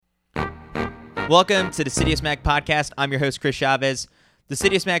Welcome to the Citius Mag Podcast. I'm your host, Chris Chavez. The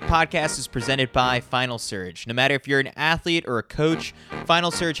Citius Mag Podcast is presented by Final Surge. No matter if you're an athlete or a coach,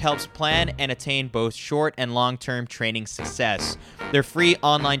 Final Surge helps plan and attain both short and long-term training success. Their free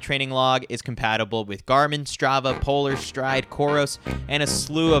online training log is compatible with Garmin, Strava, Polar, Stride, Coros, and a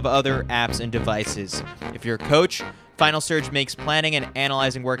slew of other apps and devices. If you're a coach, Final Surge makes planning and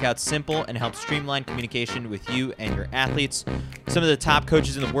analyzing workouts simple and helps streamline communication with you and your athletes. Some of the top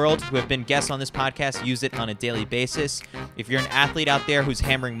coaches in the world who have been guests on this podcast use it on a daily basis. If you're an athlete out there who's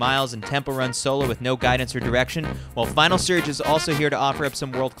hammering miles and tempo runs solo with no guidance or direction, well, Final Surge is also here to offer up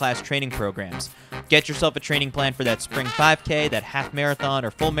some world-class training programs. Get yourself a training plan for that spring 5K, that half marathon, or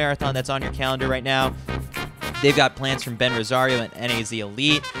full marathon that's on your calendar right now. They've got plans from Ben Rosario and NAZ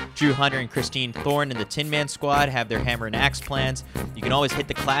Elite. Drew Hunter and Christine Thorne and the Tin Man Squad have their Hammer and Axe plans. You can always hit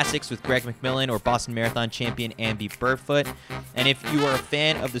the classics with Greg McMillan or Boston Marathon champion Amby Burfoot. And if you are a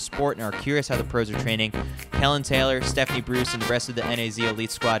fan of the sport and are curious how the pros are training, Kellen Taylor, Stephanie Bruce, and the rest of the NAZ Elite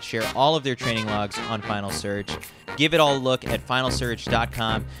Squad share all of their training logs on Final Surge. Give it all a look at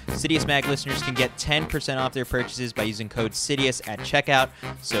finalsurge.com. Citius Mag listeners can get 10% off their purchases by using code CITIUS at checkout,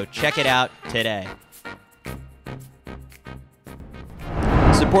 so check it out today.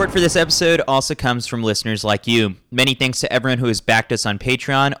 Support for this episode also comes from listeners like you. Many thanks to everyone who has backed us on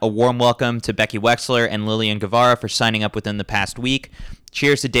Patreon. A warm welcome to Becky Wexler and Lillian Guevara for signing up within the past week.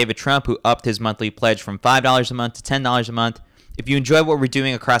 Cheers to David Trump, who upped his monthly pledge from $5 a month to $10 a month. If you enjoy what we're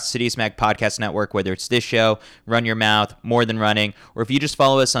doing across the Citius Mag Podcast Network, whether it's this show, Run Your Mouth, More Than Running, or if you just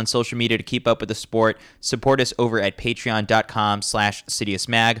follow us on social media to keep up with the sport, support us over at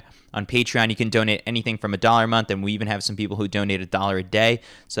patreon.com/CitiusMag. On Patreon, you can donate anything from $1 a month, and we even have some people who donate $1 a day,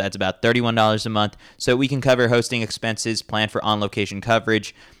 so that's about $31 a month, so we can cover hosting expenses, plan for on-location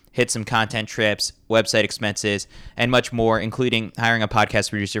coverage, hit some content trips, website expenses, and much more, including hiring a podcast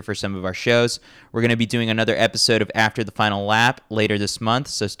producer for some of our shows. We're going to be doing another episode of After the Final Lap later this month,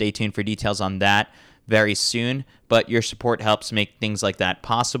 so stay tuned for details on that very soon, but your support helps make things like that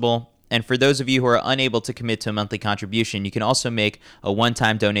possible. And for those of you who are unable to commit to a monthly contribution, you can also make a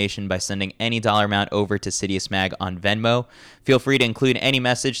one-time donation by sending any dollar amount over to Citius Mag on Venmo. Feel free to include any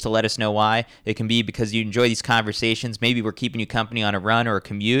message to let us know why. It can be because you enjoy these conversations, maybe we're keeping you company on a run or a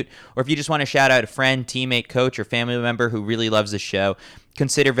commute, or if you just want to shout out a friend, teammate, coach, or family member who really loves the show,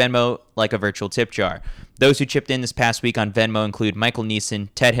 consider Venmo like a virtual tip jar. Those who chipped in this past week on Venmo include Michael Neeson,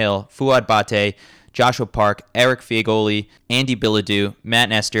 Ted Hill, Fuad Bate, Joshua Park, Eric Fiagoli, Andy Billadu, Matt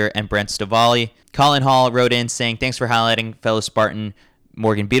Nestor, and Brent Stavali. Colin Hall wrote in saying, thanks for highlighting fellow Spartan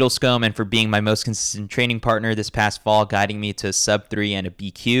Morgan Beadlescombe and for being my most consistent training partner this past fall, guiding me to a sub 3 and a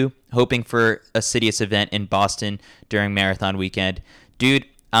BQ. Hoping for a Citius event in Boston during marathon weekend. Dude,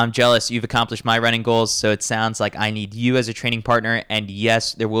 I'm jealous. You've accomplished my running goals, so it sounds like I need you as a training partner. And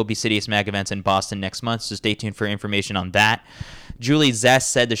yes, there will be Citius Mag events in Boston next month, so stay tuned for information on that. Julie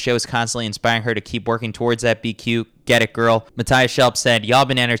Zest said the show is constantly inspiring her to keep working towards that BQ. Get it, girl. Matthias Schelp said, y'all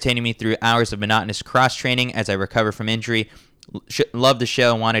been entertaining me through hours of monotonous cross-training as I recover from injury. Love the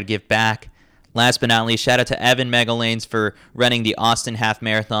show and wanted to give back. Last but not least, shout out to Evan Megalanes for running the Austin Half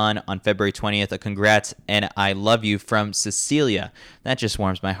Marathon on February 20th. A congrats, and I love you from Cecilia. That just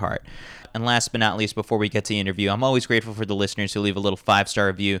warms my heart. And last but not least, before we get to the interview, I'm always grateful for the listeners who leave a little 5-star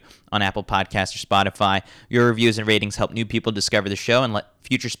review on Apple Podcasts or Spotify. Your reviews and ratings help new people discover the show and let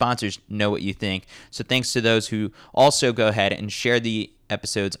future sponsors know what you think. So thanks to those who also go ahead and share the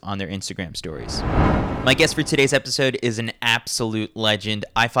episodes on their Instagram stories. My guest for today's episode is an absolute legend.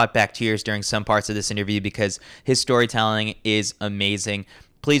 I fought back tears during some parts of this interview because his storytelling is amazing.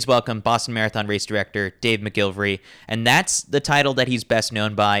 Please welcome Boston Marathon race director Dave McGillivray, and that's the title that he's best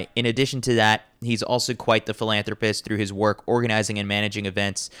known by. In addition to that, he's also quite the philanthropist through his work organizing and managing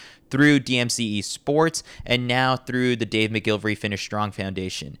events through DMCE Sports and now through the Dave McGillivray Finish Strong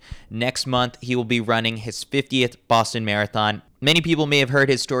Foundation. Next month, he will be running his 50th Boston Marathon. Many people may have heard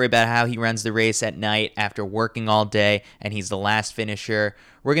his story about how he runs the race at night after working all day, and he's the last finisher.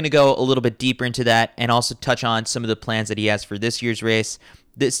 We're going to go a little bit deeper into that and also touch on some of the plans that he has for this year's race.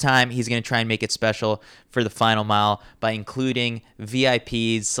 This time, he's going to try and make it special for the final mile by including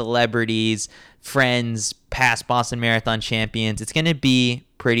VIPs, celebrities, friends, past Boston Marathon champions. It's going to be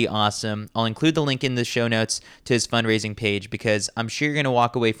pretty awesome. I'll include the link in the show notes to his fundraising page because I'm sure you're going to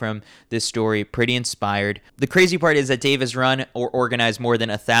walk away from this story pretty inspired. The crazy part is that Dave has run or organized more than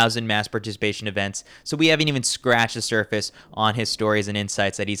 1,000 mass participation events, so we haven't even scratched the surface on his stories and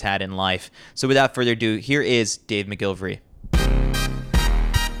insights that he's had in life. So without further ado, here is Dave McGillivray.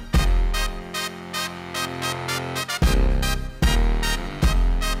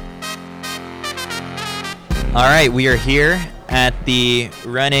 All right, we are here at the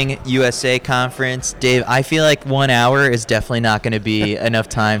Running USA conference. Dave, I feel like 1 hour is definitely not going to be enough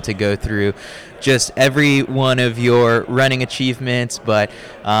time to go through just every one of your running achievements, but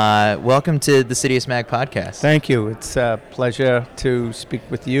welcome to the Citius Mag podcast. Thank you. It's a pleasure to speak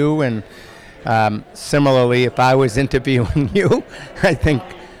with you, and similarly, if I was interviewing you, I think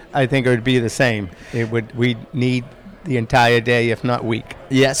it would be the same. We'd need the entire day, if not week.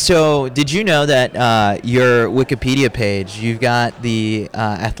 Yeah, so did you know that your Wikipedia page, you've got the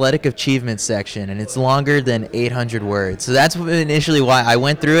athletic achievements section, and it's longer than 800 words. So that's initially why I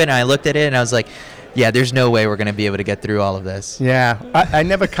went through it, and I looked at it, and I was like, yeah, there's no way we're going to be able to get through all of this. Yeah, I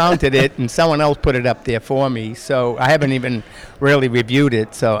never counted it, and someone else put it up there for me, so I haven't even really reviewed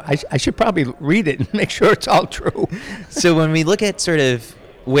it. So I should probably read it and make sure it's all true. So when we look at sort of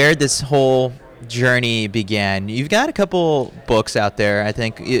where this whole journey began, you've got a couple books out there, I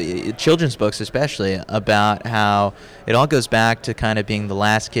think children's books especially, about how it all goes back to kind of being the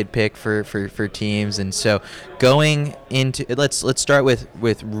last kid pick for teams. And so going into, let's start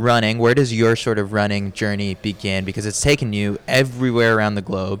with running. Where does your sort of running journey begin? Because it's taken you everywhere around the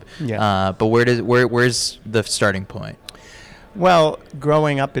globe. Yeah. But where's the starting point? Well,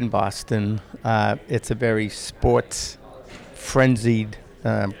 growing up in Boston, it's a very sports frenzied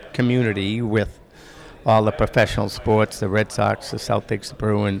community with all the professional sports, the Red Sox, the Celtics, the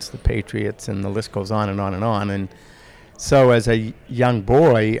Bruins, the Patriots, and the list goes on and on and on. And so as a young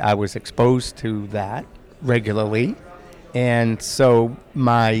boy, I was exposed to that regularly. And so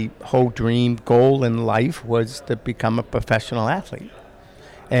my whole dream goal in life was to become a professional athlete.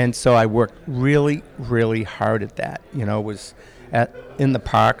 And so I worked really, really hard at that. You know, was in the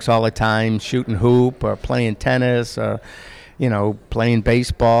parks all the time, shooting hoop or playing tennis or playing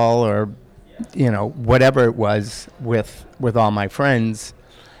baseball or, whatever it was with all my friends.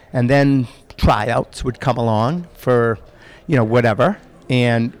 And then tryouts would come along for, whatever.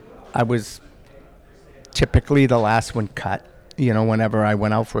 And I was typically the last one cut, whenever I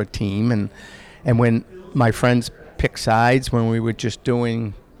went out for a team. And when my friends picked sides, when we were just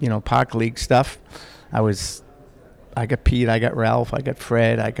doing, park league stuff, I got Pete, I got Ralph, I got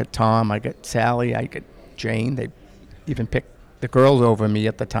Fred, I got Tom, I got Sally, I got Jane. They even picked the girls over me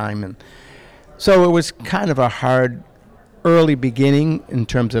at the time. And so it was kind of a hard early beginning in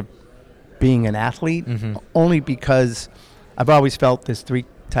terms of being an athlete, only because I've always felt there's three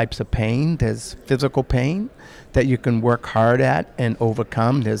types of pain. There's physical pain that you can work hard at and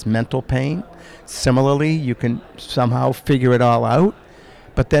overcome. There's mental pain. Similarly, you can somehow figure it all out.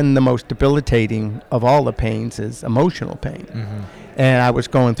 But then the most debilitating of all the pains is emotional pain. And I was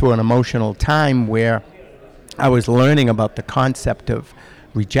going through an emotional time where I was learning about the concept of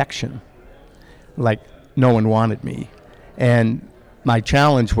rejection, like no one wanted me. And my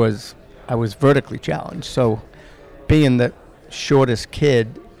challenge was I was vertically challenged. So being the shortest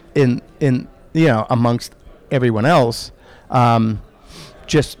kid in amongst everyone else, I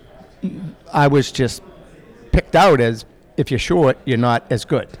was just picked out as, if you're short, you're not as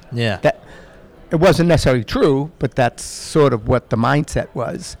good. Yeah. That it wasn't necessarily true, but that's sort of what the mindset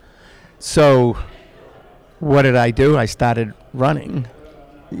was. So what did I do? I started running,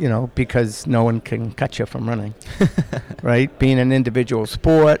 because no one can cut you from running, right? Being an individual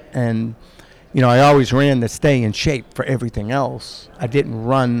sport, and, I always ran to stay in shape for everything else. I didn't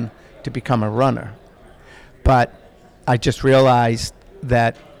run to become a runner. But I just realized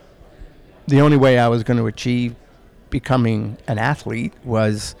that the only way I was going to achieve becoming an athlete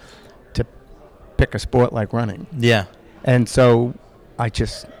was to pick a sport like running. Yeah. And so I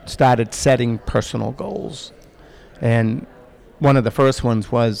just started setting personal goals. And one of the first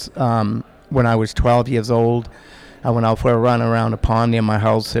ones was when I was 12 years old, I went out for a run around a pond near my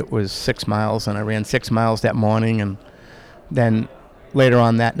house. It was 6 miles, and I ran 6 miles that morning. And then later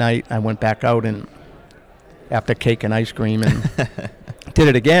on that night, I went back out and after cake and ice cream and did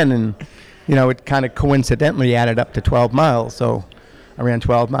it again. And, it kind of coincidentally added up to 12 miles. So I ran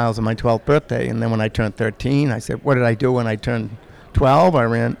 12 miles on my 12th birthday. And then when I turned 13, I said, what did I do when I turned 12? I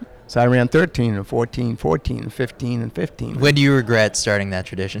ran 13 and 14 and 15 and 15. When do you regret starting that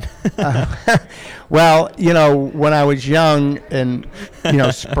tradition? Well, when I was young and,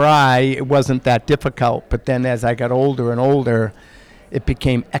 spry, it wasn't that difficult. But then as I got older and older, it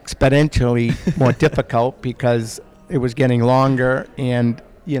became exponentially more difficult because it was getting longer and,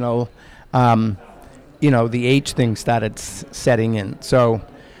 the age thing started setting in. So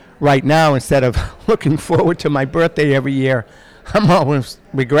right now, instead of looking forward to my birthday every year, I'm always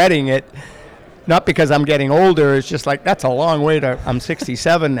regretting it. Not because I'm getting older, it's just like, that's a long way I'm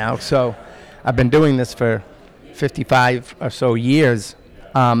 67 now. So I've been doing this for 55 or so years.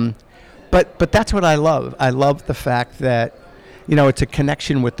 But that's what I love. I love the fact that, it's a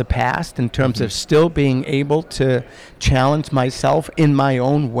connection with the past in terms of still being able to challenge myself in my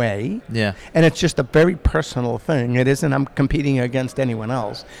own way. Yeah. And it's just a very personal thing. It isn't I'm competing against anyone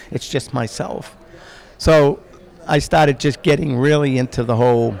else. It's just myself. So I started just getting really into the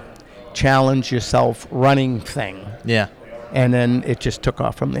whole challenge yourself running thing. Yeah. And then it just took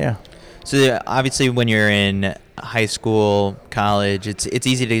off from there. So obviously when you're in high school, college, it's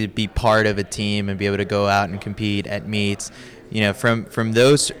easy to be part of a team and be able to go out and compete at meets. From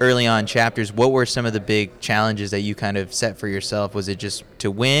those early on chapters, what were some of the big challenges that you kind of set for yourself? Was it just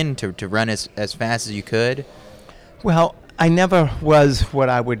to win, to run as fast as you could? Well, I never was what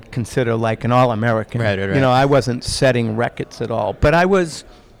I would consider like an All-American. Right. I wasn't setting records at all. But I was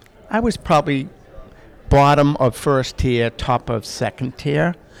probably bottom of first tier, top of second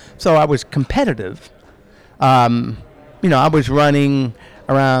tier. So I was competitive. I was running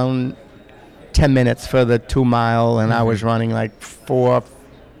around 10 minutes for the 2 mile, and I was running like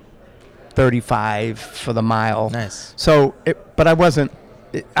 4:35 for the mile. Nice. So, but I wasn't.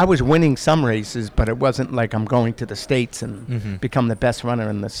 I was winning some races, but it wasn't like I'm going to the States and become the best runner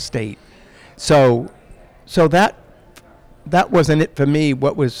in the state. So that wasn't it for me.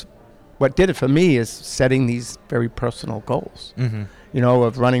 What did it for me is setting these very personal goals.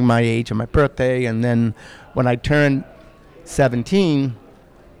 Of running my age and my birthday, and then when I turned 17,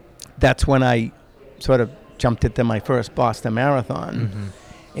 that's when I sort of jumped into my first Boston Marathon.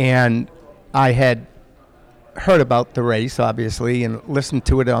 And I had heard about the race, obviously, and listened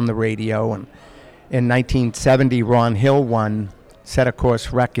to it on the radio. And in 1970, Ron Hill set a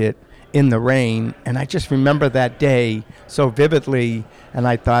course record in the rain. And I just remember that day so vividly. And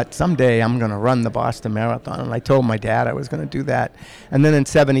I thought, someday I'm going to run the Boston Marathon. And I told my dad I was going to do that. And then in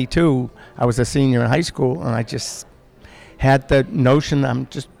 72, I was a senior in high school, and I just had the notion I'm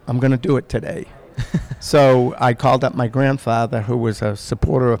going to do it today. So I called up my grandfather, who was a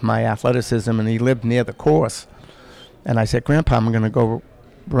supporter of my athleticism, and he lived near the course. And I said, Grandpa, I'm going to go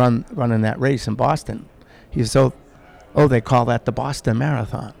run in that race in Boston. He said, oh, they call that the Boston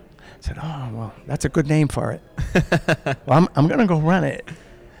Marathon. I said, oh, well, that's a good name for it. Well, I'm going to go run it.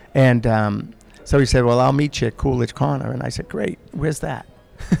 And so he said, well, I'll meet you at Coolidge Corner. And I said, great. Where's that?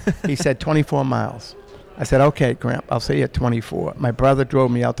 He said, 24 miles. I said, okay, Gramp, I'll see you at 24. My brother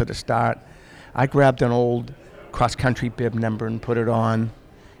drove me out to the start. I grabbed an old cross-country bib number and put it on.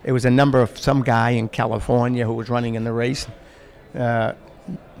 It was a number of some guy in California who was running in the race.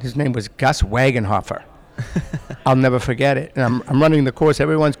 His name was Gus Wagenhofer. I'll never forget it. And I'm running the course.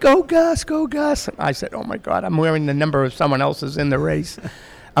 Everyone's, go Gus, go Gus. And I said, oh, my God, I'm wearing the number of someone else's in the race.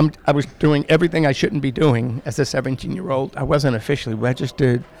 I was doing everything I shouldn't be doing as a 17-year-old. I wasn't officially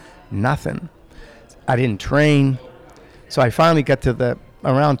registered, nothing. I didn't train. So I finally got to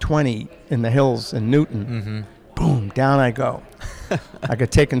around 20 in the hills in Newton. Boom, down I go. I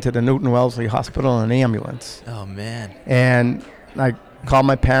got taken to the Newton Wellesley Hospital in an ambulance. Oh, man. And I called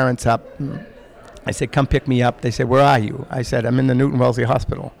my parents up. I said, come pick me up. They said, where are you? I said, I'm in the Newton Wellesley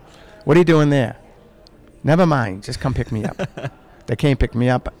Hospital. What are you doing there? Never mind, just come pick me up. They came pick me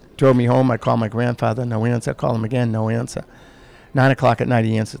up, drove me home. I called my grandfather, no answer. Called him again, no answer. 9 o'clock at night,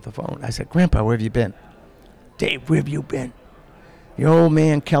 he answered the phone. I said, Grandpa, where have you been? Dave, where have you been? The old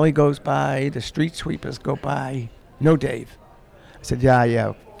man Kelly goes by, the street sweepers go by. No, Dave. I said,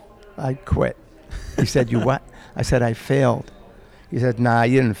 yeah, I quit. He said, you what? I said, I failed. He said, nah,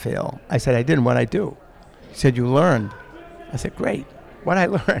 you didn't fail. I said, I didn't. What'd I do? He said, you learned. I said, great. What'd I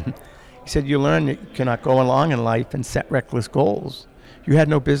learn? He said, you learned that you cannot go along in life and set reckless goals. You had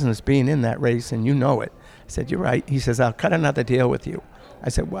no business being in that race, and you know it. I said, you're right. He says, I'll cut another deal with you. I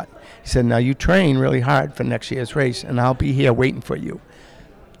said, what? He said, now you train really hard for next year's race, and I'll be here waiting for you.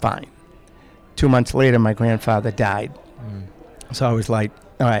 Fine. 2 months later, my grandfather died. So I was like,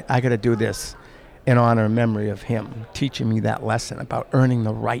 all right, I got to do this in honor and memory of him, teaching me that lesson about earning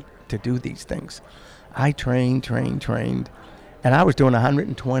the right to do these things. I trained, and I was doing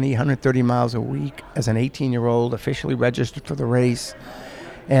 120, 130 miles a week as an 18-year-old, officially registered for the race.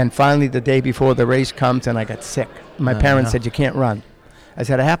 And finally, the day before the race comes, and I got sick. My parents said, you can't run. I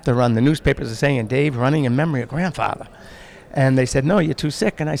said, I have to run. The newspapers are saying, Dave, running in memory of grandfather. And they said, no, you're too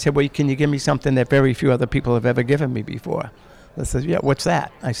sick. And I said, well, can you give me something that very few other people have ever given me before? They said, yeah, what's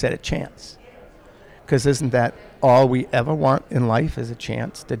that? I said, a chance. Because isn't that all we ever want in life is a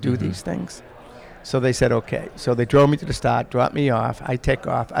chance to do these things? So they said, okay. So they drove me to the start, dropped me off. I take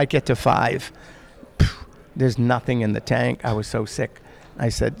off. I get to 5. There's nothing in the tank. I was so sick. I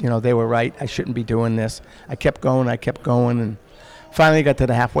said, they were right. I shouldn't be doing this. I kept going. And finally got to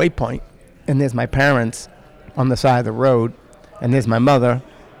the halfway point. And there's my parents on the side of the road. And there's my mother.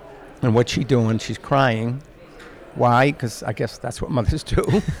 And what's she doing? She's crying. Why? Because I guess that's what mothers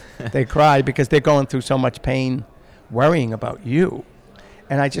do. They cry because they're going through so much pain worrying about you.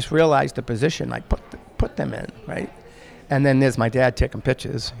 And I just realized the position I put them in, right? And then there's my dad taking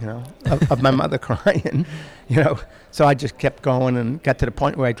pictures, of my mother crying, So I just kept going and got to the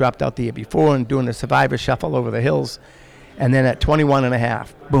point where I dropped out the year before and doing the survivor shuffle over the hills. And then at 21 and a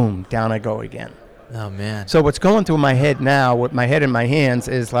half, boom, down I go again. Oh, man. So what's going through my head now with my head in my hands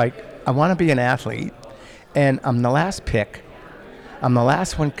is like, I want to be an athlete, and I'm the last pick. I'm the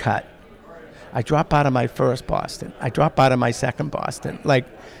last one cut. I drop out of my first Boston. I drop out of my second Boston. Like,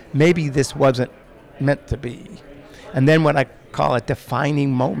 maybe this wasn't meant to be. And then what I call a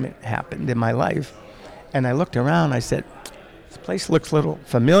defining moment happened in my life. And I looked around, I said, this place looks a little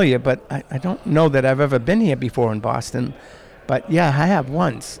familiar, but I don't know that I've ever been here before in Boston. But yeah, I have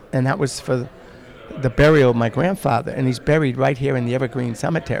once, and that was for the burial of my grandfather, and he's buried right here in the Evergreen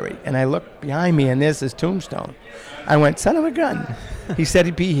Cemetery. And I looked behind me, and there's his tombstone. I went, son of a gun. He said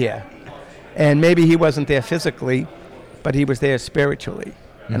he'd be here. And maybe he wasn't there physically, but he was there spiritually.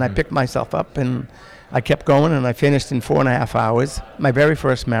 Mm-hmm. And I picked myself up, and I kept going, and I finished in 4.5 hours, my very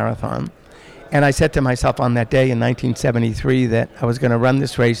first marathon. And I said to myself on that day in 1973 that I was going to run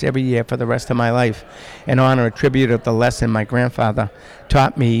this race every year for the rest of my life in honor, a tribute of the lesson my grandfather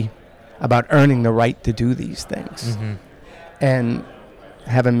taught me about earning the right to do these things. Mm-hmm. And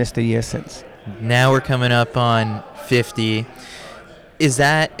haven't missed a year since. Now we're coming up on 50. Is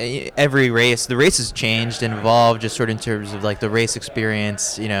that every race? The race has changed and evolved just sort of in terms of like the race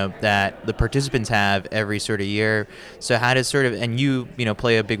experience, that the participants have every sort of year. So how does sort of, and you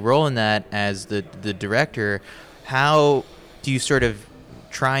play a big role in that as the director, how do you sort of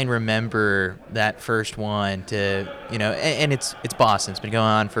try and remember that first one to, and it's Boston. It's been going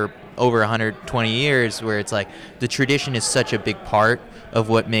on for over 120 years where it's like the tradition is such a big part of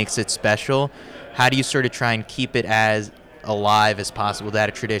what makes it special. How do you sort of try and keep it as alive as possible, that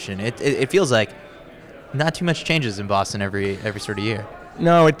a tradition? It feels like not too much changes in Boston every sort of year.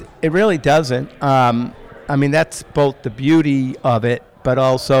 No, it really doesn't. That's both the beauty of it, but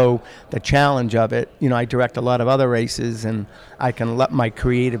also the challenge of it. I direct a lot of other races, and I can let my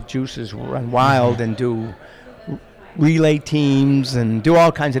creative juices run wild and do relay teams and do all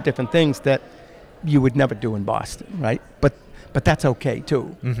kinds of different things that you would never do in Boston, right? But that's okay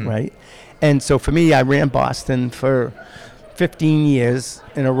too, right? And so for me, I ran Boston for 15 years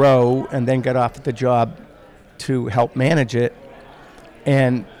in a row and then got offered the job to help manage it.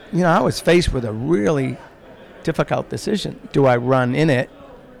 And, I was faced with a really difficult decision. Do I run in it,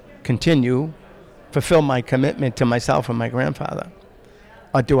 continue, fulfill my commitment to myself and my grandfather?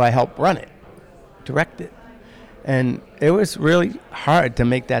 Or do I help run it, direct it? And it was really hard to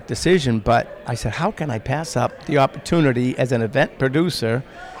make that decision, but I said, how can I pass up the opportunity as an event producer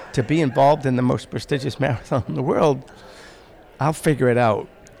to be involved in the most prestigious marathon in the world? I'll figure it out.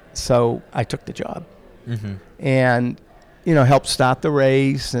 So I took the job and, helped start the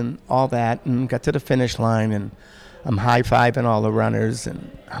race and all that, and got to the finish line, and I'm high-fiving all the runners,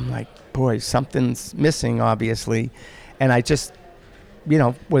 and I'm like, boy, something's missing, obviously. And I just,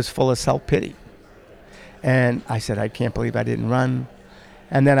 was full of self-pity. And I said, I can't believe I didn't run.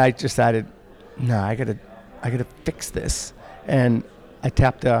 And then I decided, no, I gotta fix this. And I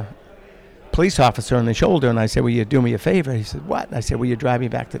tapped a police officer on the shoulder, and I said, will you do me a favor? He said, what? And I said, will you drive me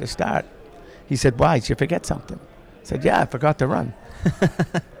back to the start? He said, why? Did you forget something? I said, yeah, I forgot to run.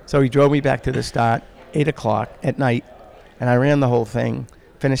 So he drove me back to the start, 8 o'clock at night, and I ran the whole thing,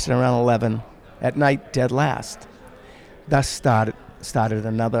 finished it around 11, at night, dead last. Thus started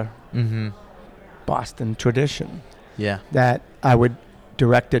another Boston tradition. Yeah. That I would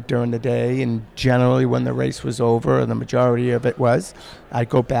direct it during the day, and generally when the race was over, and the majority of it was, I'd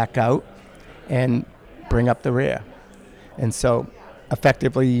go back out and bring up the rear. And so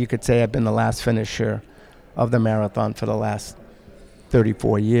effectively you could say I've been the last finisher of the marathon for the last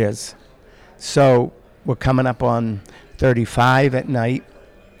 34 years. So we're coming up on 35 at night,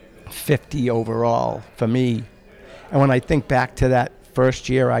 50 overall for me. And when I think back to that first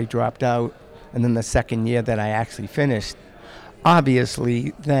year I dropped out, and then the second year that I actually finished,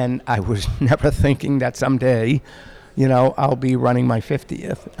 obviously then I was never thinking that someday, I'll be running my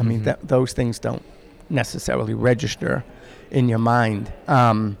 50th. I mean, those things don't necessarily register in your mind.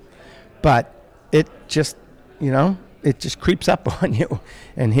 But it just, it just creeps up on you.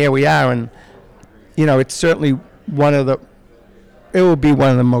 And here we are. And, it's certainly it will be one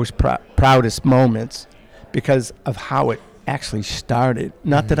of the most proudest moments because of how it actually started.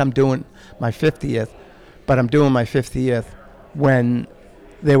 Not that I'm doing my 50th, but I'm doing my 50th when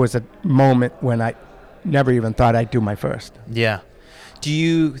there was a moment when I never even thought I'd do my first. Yeah. Do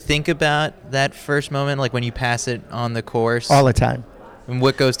you think about that first moment, like when you pass it on the course? All the time. And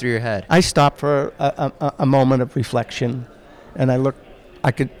what goes through your head? I stop for a moment of reflection, and I look.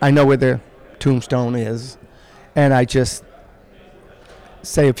 I know where the tombstone is, and I just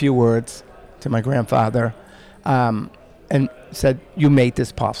say a few words to my grandfather, and said, "You made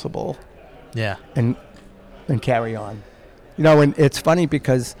this possible," Yeah. and carry on. And it's funny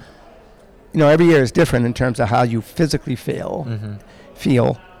because every year is different in terms of how you physically feel,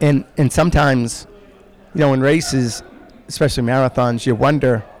 and sometimes, in races, especially marathons, you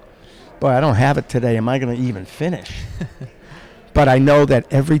wonder, boy, I don't have it today. Am I going to even finish? But I know that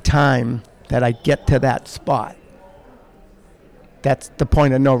every time that I get to that spot, that's the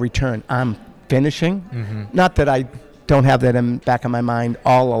point of no return. I'm finishing. Not that I don't have that in the back of my mind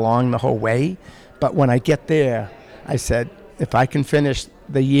all along the whole way, but when I get there, I said, if I can finish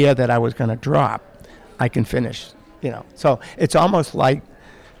the year that I was going to drop, I can finish. So it's almost like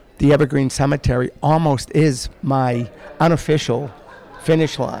the Evergreen Cemetery almost is my unofficial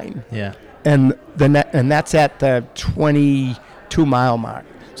finish line. Yeah. And that's at the 22-mile mark.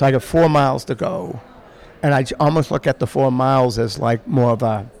 So I got 4 miles to go, and I almost look at the 4 miles as like more of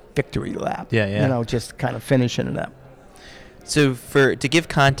a victory lap. Yeah. Just kind of finishing it up. So to give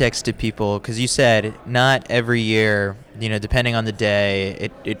context to people, because you said not every year, depending on the day,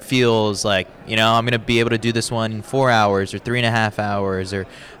 it feels like, I'm going to be able to do this one in 4 hours or 3.5 hours or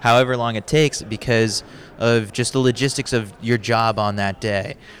however long it takes because of just the logistics of your job on that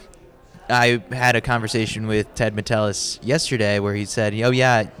day. I had a conversation with Ted Metellus yesterday where he said,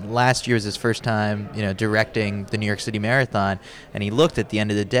 last year was his first time, directing the New York City Marathon. And he looked at the end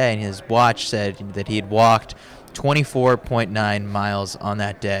of the day and his watch said that he had walked 24.9 miles on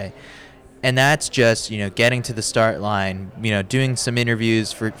that day. And that's just, getting to the start line, doing some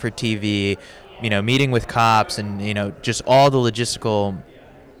interviews for TV, meeting with cops and, just all the logistical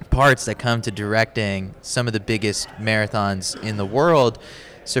parts that come to directing some of the biggest marathons in the world.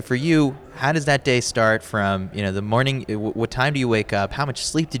 So for you, how does that day start from, the morning, what time do you wake up? How much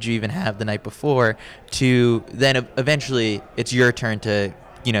sleep did you even have the night before to then eventually it's your turn to,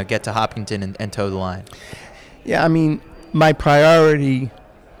 get to Hopkinton and toe the line? Yeah, my priority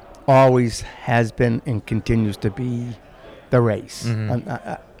always has been and continues to be the race.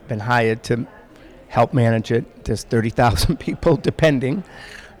 I've been hired to help manage it. There's 30,000 people depending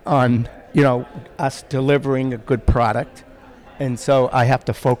on, us delivering a good product. And so I have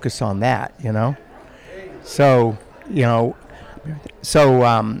to focus on that, So, it's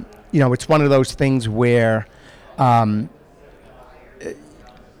one of those things where even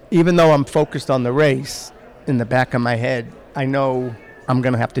though I'm focused on the race, in the back of my head, I know I'm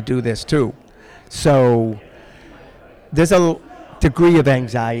going to have to do this too. So there's a degree of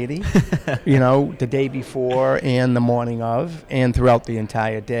anxiety, the day before and the morning of and throughout the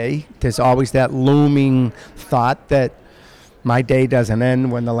entire day. There's always that looming thought that my day doesn't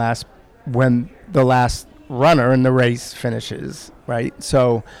end when the last runner in the race finishes, right?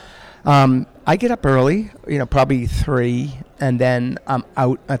 So I get up early, probably 3, and then I'm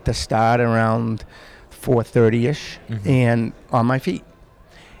out at the start around 4:30ish and on my feet.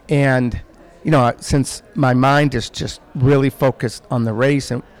 And, since my mind is just really focused on the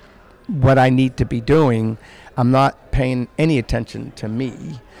race and what I need to be doing, I'm not paying any attention to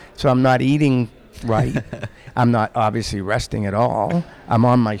me. So I'm not eating right. I'm not obviously resting at all. I'm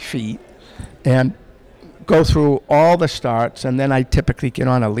on my feet and go through all the starts. And then I typically get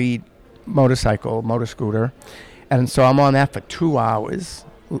on a lead motor scooter. And so I'm on that for 2 hours.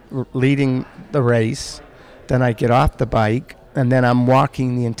 Leading the race, then I get off the bike, and then I'm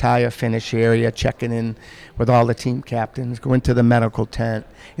walking the entire finish area, checking in with all the team captains, going to the medical tent,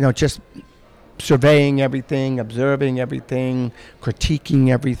 just surveying everything, observing everything, critiquing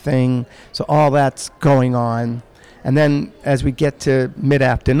everything. So all that's going on. And then as we get to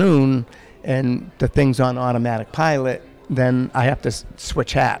mid-afternoon and the thing's on automatic pilot, then I have to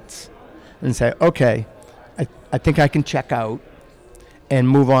switch hats and say, okay, I think I can check out and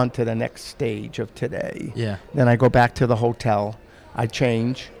move on to the next stage of today. Yeah. Then I go back to the hotel. I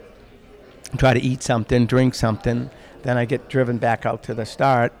change, try to eat something, drink something. Then I get driven back out to the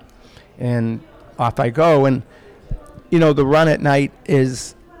start, and off I go. And, the run at night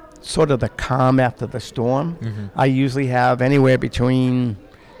is sort of the calm after the storm. I usually have anywhere between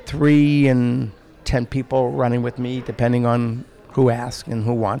 3 and 10 people running with me, depending on who asks and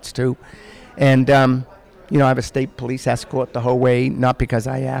who wants to. And, I have a state police escort the whole way, not because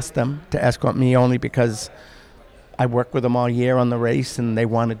I asked them to escort me, only because I work with them all year on the race and they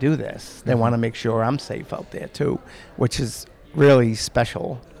want to do this. They want to make sure I'm safe out there too, which is really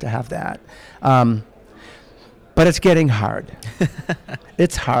special to have that. but it's getting hard.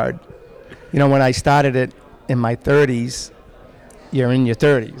 It's hard. You know, when I started it in my 30s, you're in your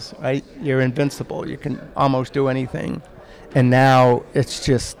 30s, right? You're invincible. You can almost do anything. And now it's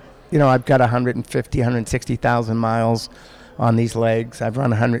just, you know, I've got 160,000 miles on these legs. I've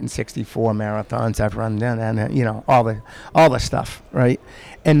run 164 marathons. I've run, you know, all the stuff, right?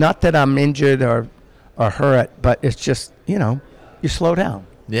 And not that I'm injured or hurt, but it's just, you know, you slow down,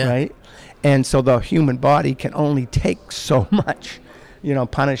 right? And so the human body can only take so much, you know,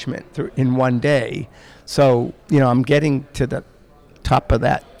 punishment in one day. So, you know, I'm getting to the top of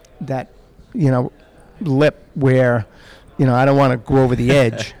that, you know, lip where, you know, I don't want to go over the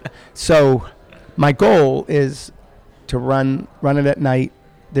edge. So my goal is to run it at night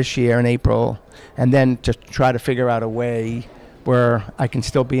this year in April, and then to try to figure out a way where I can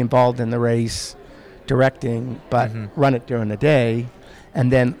still be involved in the race, directing, but run it during the day,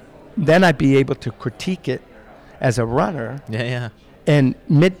 and then I'd be able to critique it as a runner. And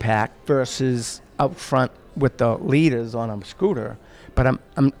mid-pack versus out front with the leaders on a scooter. But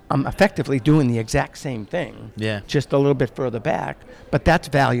I'm effectively doing the exact same thing, just a little bit further back. But that's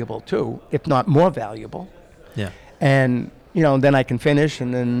valuable too, if not more valuable. And, you know, then I can finish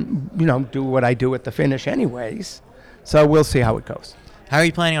and then, you know, do what I do at the finish anyways. So we'll see how it goes. How are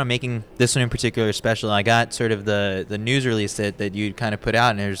you planning on making this one in particular special? I got sort of the news release that you kind of put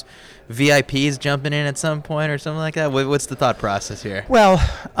out, and there's VIPs jumping in at some point or something like that. What's the thought process here? Well,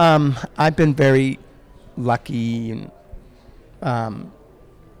 I've been very lucky, and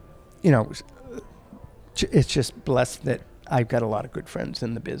you know, it's just blessed that I've got a lot of good friends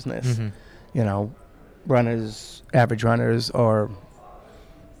in the business. You know, runners, average runners, or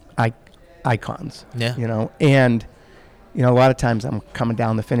icons. You know, and you know, a lot of times I'm coming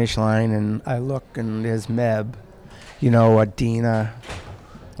down the finish line and I look and there's Meb, you know, or Dina,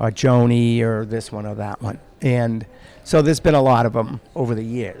 or Joni, or this one or that one. And so there's been a lot of them over the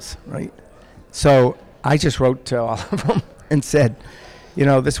years, right? So I just wrote to all of them and said, you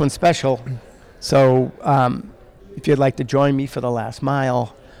know, this one's special. So if you'd like to join me for the last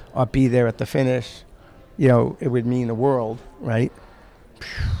mile or be there at the finish, you know, it would mean the world, right?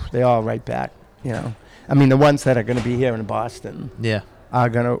 They all write back, you know. I mean, the ones that are going to be here in Boston are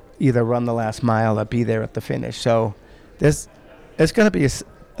going to either run the last mile or be there at the finish. So there's going to be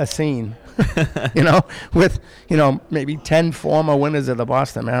a scene, you know, with, you know, maybe 10 former winners of the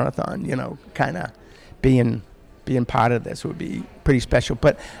Boston Marathon, you know, kind of being part of this would be pretty special.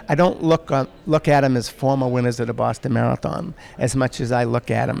 But I don't look at them as former winners of the Boston Marathon as much as I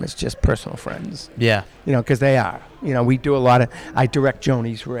look at them as just personal friends. You know, because they are. You know, we do I direct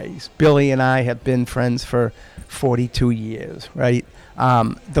Joni's race. Billy and I have been friends for 42 years, right?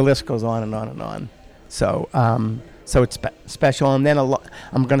 The list goes on and on and on. So it's special. And then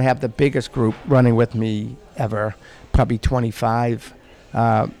I'm going to have the biggest group running with me ever, probably 25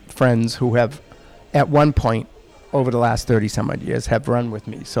 friends who have, at one point, over the last 30-some-odd years, have run with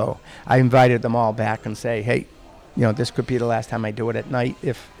me. So I invited them all back and say, hey, you know, this could be the last time I do it at night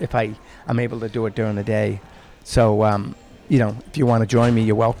if I'm able to do it during the day. So, you know, if you want to join me,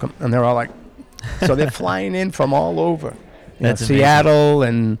 you're welcome. And they're all like, so they're flying in from all over. That's Seattle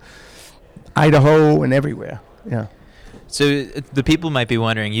and Idaho and everywhere. So the people might be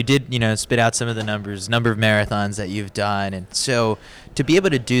wondering, you did, you know, spit out some of the number of marathons that you've done. And so to be able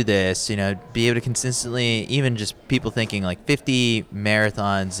to do this, you know, be able to consistently, even just people thinking like 50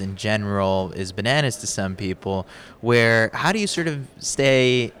 marathons in general is bananas to some people, how do you sort of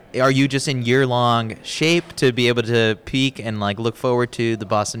are you just in year-long shape to be able to peak and like look forward to the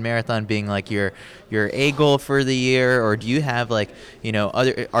Boston Marathon being like your A goal for the year? Or do you have like, you know,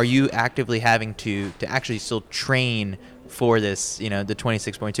 are you actively having to actually still train for this, you know, the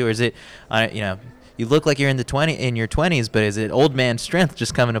 26.2, or is it, you know, you look like you're in your 20s, but is it old man strength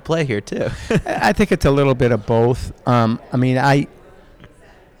just coming to play here too? I think it's a little bit of both. I mean, I'll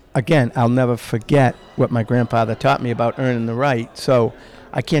never forget what my grandfather taught me about earning the right. So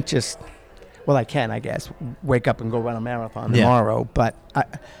I can't just, well, I can, I guess, wake up and go run a marathon tomorrow, but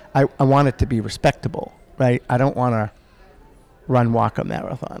I want it to be respectable, right? I don't want to walk a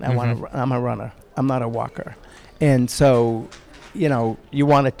marathon. I'm a runner. I'm not a walker. And so, you know, you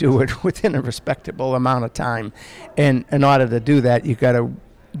want to do it within a respectable amount of time. And in order to do that, you got to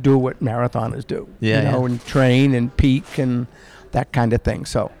do what marathoners do, and train and peak and that kind of thing.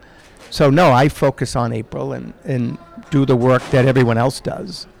 So no, I focus on April and do the work that everyone else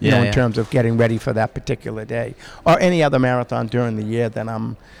does, you know, in terms of getting ready for that particular day or any other marathon during the year that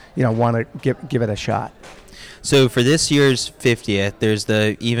I'm, you know, want to give it a shot. So for this year's 50th, there's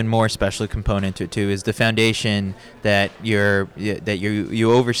the even more special component to it too, is the foundation that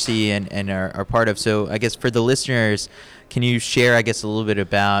you oversee and are part of. So I guess for the listeners, can you share, I guess, a little bit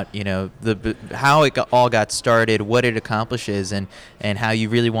about the how it all got started, what it accomplishes, and how you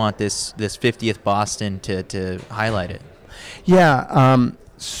really want this 50th Boston to highlight it? Yeah.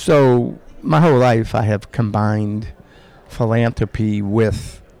 So my whole life I have combined philanthropy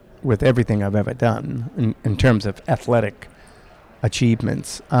with everything I've ever done in terms of athletic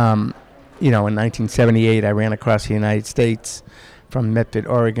achievements. In 1978 I ran across the United States from Medford,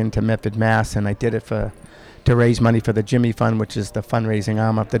 Oregon to Medford, Mass, and I did it to raise money for the Jimmy Fund, which is the fundraising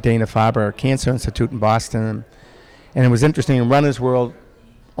arm of the Dana-Farber Cancer Institute in Boston. And it was interesting, in Runner's World,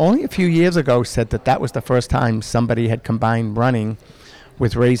 only a few years ago said that was the first time somebody had combined running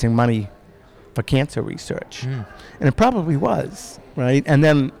with raising money for cancer research. And it probably was, right? And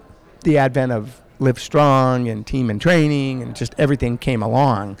then the advent of Live Strong and Team in Training and just everything came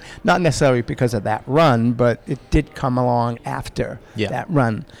along. Not necessarily because of that run, but it did come along after that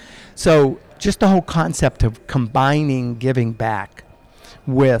run. So just the whole concept of combining giving back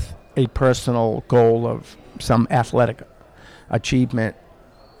with a personal goal of some athletic achievement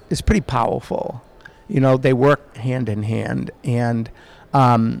is pretty powerful. They work hand in hand. And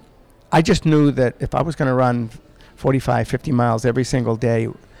I just knew that if I was going to run 45, 50 miles every single day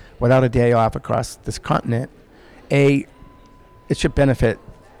without a day off across this continent, it should benefit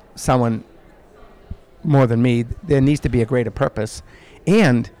someone more than me. There needs to be a greater purpose.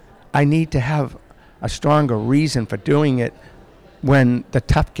 And I need to have a stronger reason for doing it when the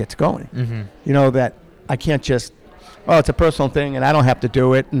tough gets going. That I can't just, it's a personal thing and I don't have to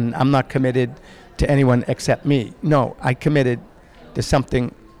do it and I'm not committed to anyone except me. No, I committed to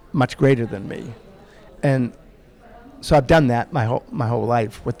something much greater than me. And so I've done that my whole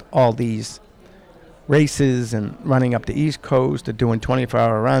life with all these races and running up the East Coast to doing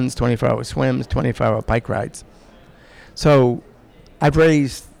 24-hour runs, 24-hour swims, 24-hour bike rides. So I've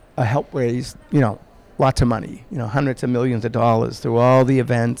helped raise, lots of money, hundreds of millions of dollars through all the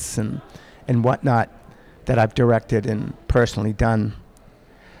events and whatnot that I've directed and personally done.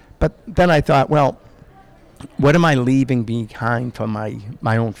 But then I thought, well, what am I leaving behind for my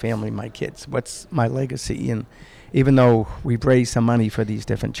own family, my kids? What's my legacy? And even though we've raised some money for these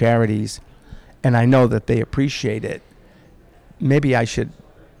different charities, and I know that they appreciate it, maybe I should,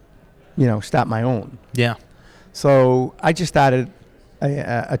 start my own. Yeah. So I just started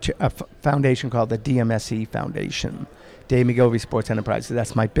a foundation called the DMSE Foundation, Dave McGilvey Sports Enterprises.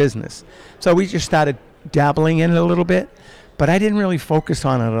 That's my business. So we just started dabbling in it a little bit, but I didn't really focus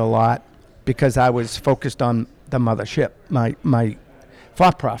on it a lot because I was focused on the mothership, my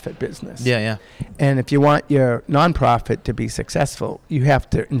for-profit business. Yeah. And if you want your nonprofit to be successful, you have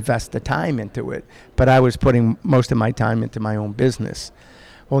to invest the time into it. But I was putting most of my time into my own business.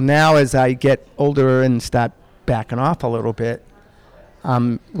 Well, now as I get older and start backing off a little bit,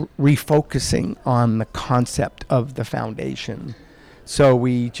 I'm refocusing on the concept of the foundation. So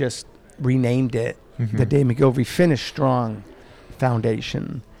we just renamed it the Dave McGilvey Finish Strong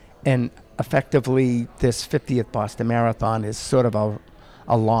Foundation. And effectively, this 50th Boston Marathon is sort of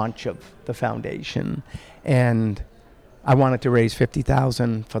a launch of the foundation. And I wanted to raise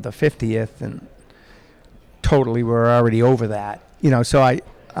 $50,000 for the 50th, and totally we're already over that. So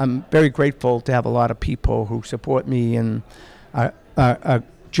I'm very grateful to have a lot of people who support me and are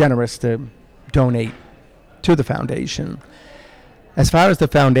generous to donate to the foundation. As far as the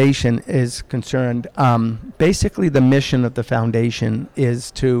foundation is concerned, basically the mission of the foundation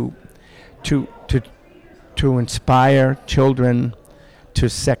is to inspire children to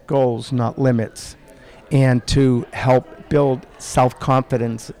set goals, not limits, and to help build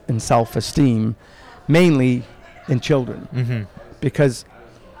self-confidence and self-esteem, mainly in children, because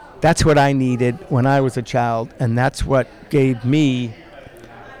that's what I needed when I was a child, and that's what gave me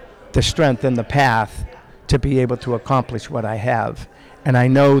the strength and the path to be able to accomplish what I have. And I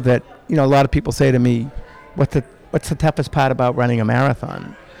know that, a lot of people say to me, what's the toughest part about running a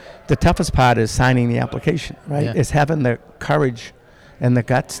marathon? The toughest part is signing the application, right? Yeah. It's having the courage and the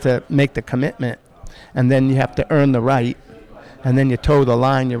guts to make the commitment. And then you have to earn the right. And then you toe the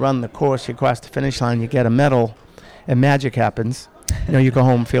line, you run the course, you cross the finish line, you get a medal, and magic happens. You go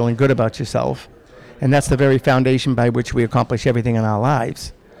home feeling good about yourself. And that's the very foundation by which we accomplish everything in our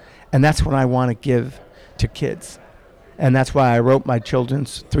lives. And that's what I want to give to kids. And that's why I wrote my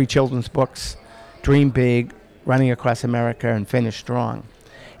three children's books, Dream Big, Running Across America, and Finish Strong.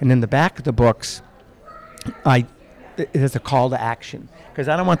 And in the back of the books, there's a call to action. Because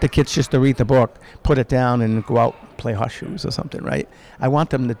I don't want the kids just to read the book, put it down, and go out, play horseshoes or something, right? I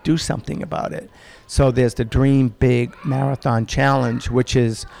want them to do something about it. So there's the Dream Big Marathon Challenge, which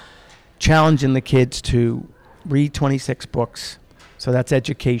is challenging the kids to read 26 books. So that's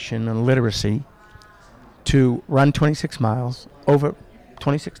education and literacy. To run 26 miles over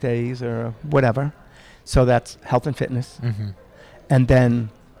 26 days or whatever. So that's health and fitness. Mm-hmm. And then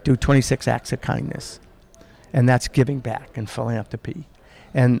do 26 acts of kindness. And that's giving back and philanthropy.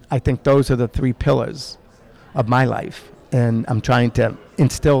 And I think those are the 3 pillars of my life. And I'm trying to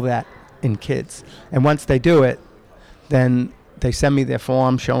instill that in kids. And once they do it, then they send me their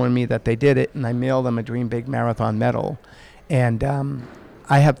form showing me that they did it, and I mail them a Dream Big Marathon medal. And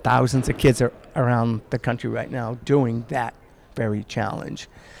I have thousands of kids around the country right now doing that very challenge.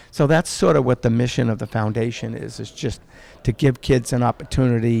 So that's sort of what the mission of the foundation is just to give kids an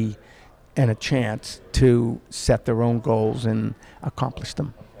opportunity and a chance to set their own goals and accomplish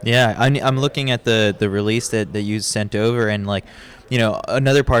them. Yeah, I'm looking at the release that you sent over, and like, you know,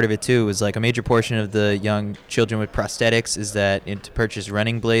 another part of it too was like a major portion of the young children with prosthetics is that to purchase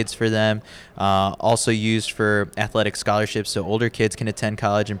running blades for them, also used for athletic scholarships so older kids can attend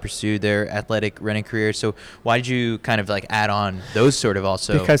college and pursue their athletic running career. So why did you kind of like add on those sort of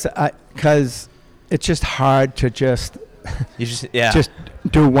also? Because it's just hard to just just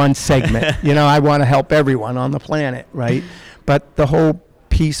do one segment. You know, I want to help everyone on the planet, right? But the whole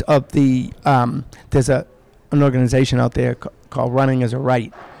piece of the there's an organization out there called Running as a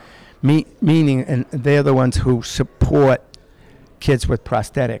Right, meaning, and they're the ones who support kids with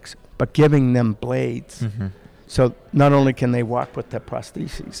prosthetics, but giving them blades. Mm-hmm. So not only can they walk with the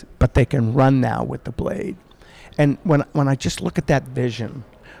prostheses, but they can run now with the blade. And when I just look at that vision,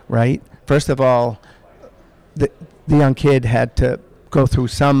 right? First of all, the young kid had to go through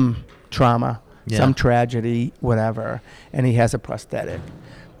some trauma, some tragedy, whatever, and he has a prosthetic.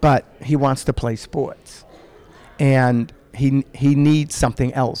 But he wants to play sports. And he needs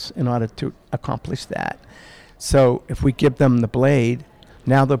something else in order to accomplish that. So if we give them the blade,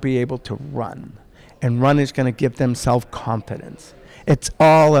 now they'll be able to run. And run is going to give them self-confidence. It's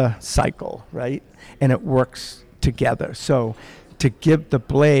all a cycle, right? And it works together. So to give the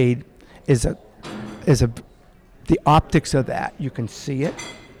blade is the optics of that. You can see it.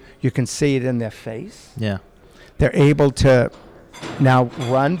 You can see it in their face. Yeah. They're able to now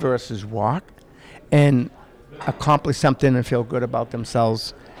run versus walk and accomplish something and feel good about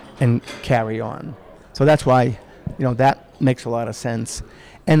themselves and carry on. So that's why, you know, that makes a lot of sense.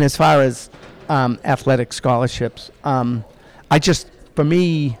 And as far as athletic scholarships, I just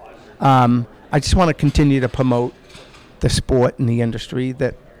want to continue to promote the sport and the industry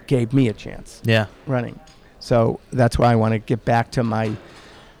that gave me a chance running. So that's why I want to give back to my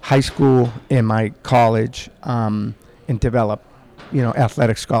high school and my college and develop, you know,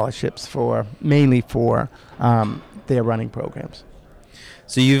 athletic scholarships mainly for their running programs.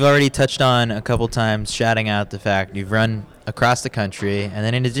 So you've already touched on a couple times shouting out the fact you've run across the country, and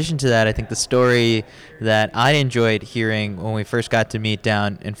then in addition to that, I think the story that I enjoyed hearing when we first got to meet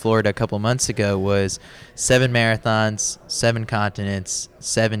down in Florida a couple months ago was 7 marathons, 7 continents,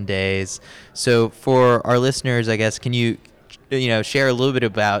 7 days. So for our listeners, I guess, can you share a little bit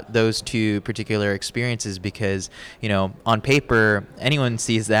about those 2 particular experiences, because, you know, on paper, anyone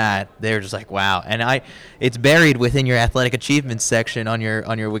sees that, they're just like, wow. And it's buried within your athletic achievements section on your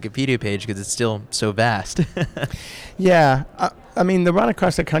Wikipedia page because it's still so vast. Yeah. I mean, the run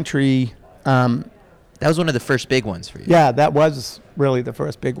across the country. That was one of the first big ones for you. Yeah, that was really the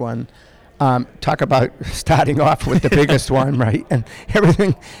first big one. Talk about starting off with the biggest one, right? And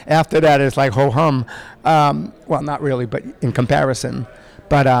everything after that is like ho-hum. Well, not really, but in comparison.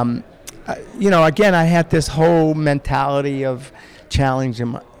 But, again, I had this whole mentality of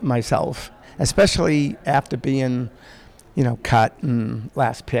challenging myself, especially after being, cut and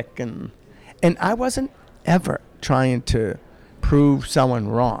last pick. And I wasn't ever trying to prove someone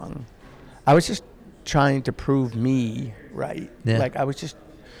wrong. I was just trying to prove me right. Yeah. Like I was just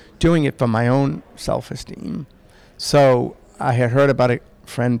doing it for my own self-esteem. So I had heard about a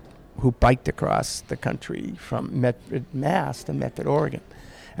friend who biked across the country from Medford, Mass to Medford, Oregon.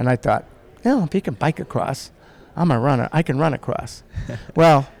 And I thought, if he can bike across, I'm a runner. I can run across.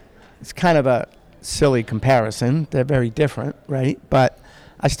 Well, it's kind of a silly comparison. They're very different, right? But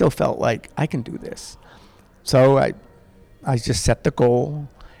I still felt like I can do this. So I just set the goal,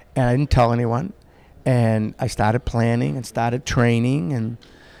 and I didn't tell anyone. And I started planning and started training,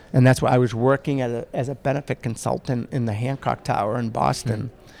 and that's why I was working as a benefit consultant in the Hancock Tower in Boston.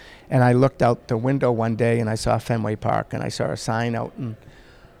 Mm-hmm. And I looked out the window one day and I saw Fenway Park, and I saw a sign out in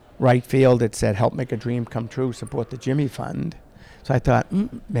right field that said, "Help make a dream come true, support the Jimmy Fund." So I thought,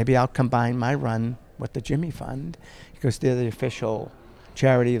 maybe I'll combine my run with the Jimmy Fund because they're the official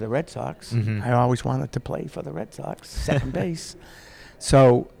charity of the Red Sox. Mhm. I always wanted to play for the Red Sox, second base.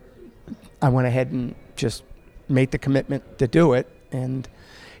 So I went ahead and just made the commitment to do it. And,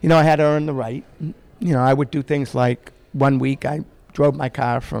 I had to earn the right. I would do things like one week I drove my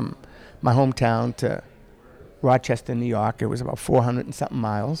car from my hometown to Rochester, New York. It was about 400 and something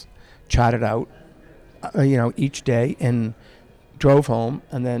miles, charted out, each day, and drove home.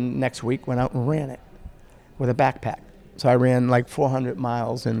 And then next week went out and ran it with a backpack. So I ran like 400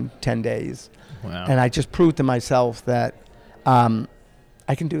 miles in 10 days. Wow. And I just proved to myself that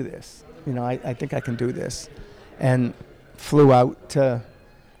I can do this. I think I can do this. And flew out to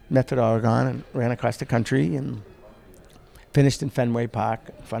Medford, Oregon, and ran across the country and finished in Fenway Park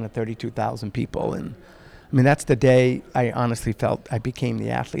in front of 32,000 people. And that's the day I honestly felt I became the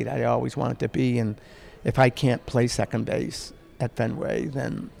athlete I always wanted to be. And if I can't play second base at Fenway,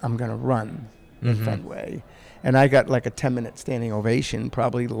 then I'm going to run in Fenway. And I got like a 10-minute standing ovation,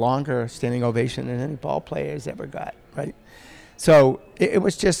 probably longer standing ovation than any ball players ever got, right? So it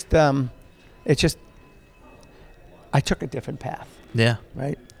was just, I took a different path. Yeah.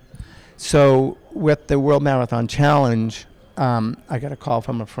 Right? So with the World Marathon Challenge, I got a call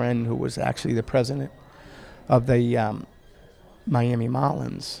from a friend who was actually the president of the Miami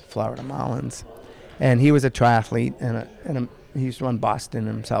Marlins, Florida Marlins. And he was a triathlete, and he used to run Boston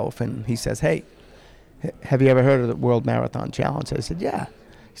himself. And he says, hey, have you ever heard of the World Marathon Challenge? I said, yeah.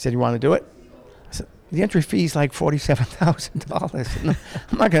 He said, you want to do it? I said, the entry fee is like $47,000. No,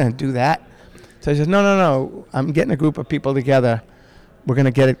 I'm not going to do that. So he says, no. I'm getting a group of people together. We're going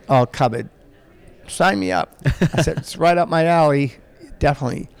to get it all covered. Sign me up. I said, it's right up my alley,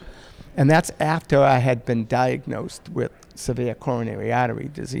 definitely. And that's after I had been diagnosed with severe coronary artery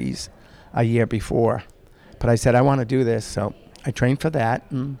disease a year before. But I said, I want to do this. So I trained for that.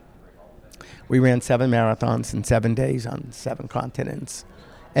 And we ran 7 marathons in 7 days on 7 continents.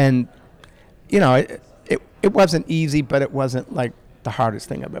 And, it wasn't easy, but it wasn't like the hardest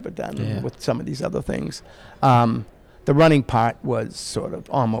thing I've ever done with some of these other things. The running part was sort of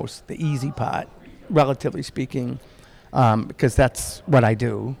almost the easy part, relatively speaking, because that's what I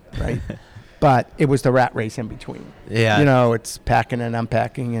do, right? But it was the rat race in between. Yeah. It's packing and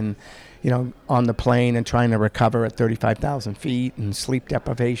unpacking and, on the plane and trying to recover at 35,000 feet and sleep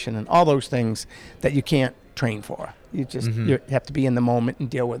deprivation and all those things that you can't train for. You just you have to be in the moment and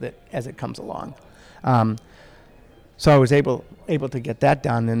deal with it as it comes along. So I was able to get that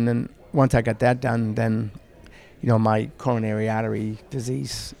done. And then once I got that done, then, my coronary artery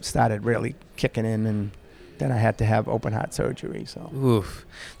disease started really kicking in, and then I had to have open heart surgery. So, oof,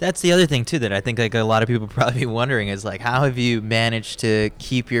 that's the other thing too that I think like a lot of people probably be wondering is like, how have you managed to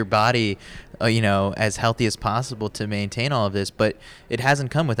keep your body, as healthy as possible to maintain all of this? But it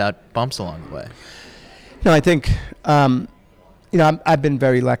hasn't come without bumps along the way. No, I think, I've been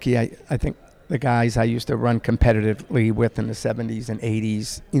very lucky. I think the guys I used to run competitively with in the 70s and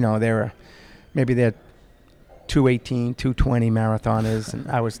 80s, they're 218, 220 marathoners, and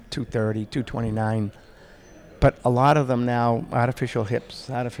I was 230, 229. But a lot of them now, artificial hips,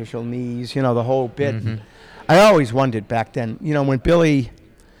 artificial knees, the whole bit. I always wondered back then, when Billy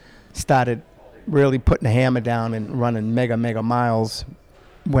started really putting the hammer down and running mega miles,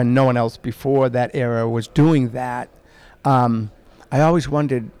 when no one else before that era was doing that, I always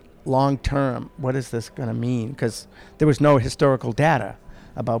wondered long term, what is this going to mean? Because there was no historical data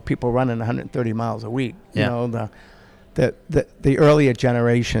about people running 130 miles a week. The earlier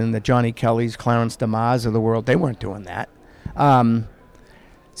generation, the Johnny Kellys, Clarence DeMars of the world, they weren't doing that.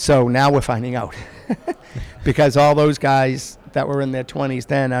 So now we're finding out because all those guys that were in their 20s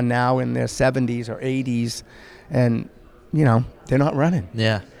then are now in their 70s or 80s, and they're not running.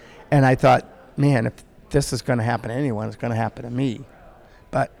 Yeah. And I thought, man, if this is going to happen to anyone, it's going to happen to me.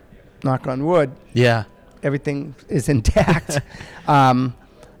 But knock on wood. Yeah. Everything is intact.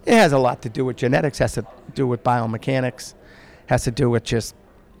 It has a lot to do with genetics, has to do with biomechanics, has to do with just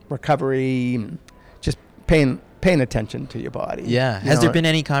recovery, just paying attention to your body. Yeah. Has there been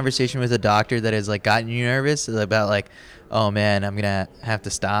any conversation with a doctor that has like gotten you nervous about like, oh man, I'm gonna have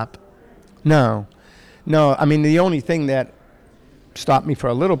to stop? No. I mean, the only thing that stopped me for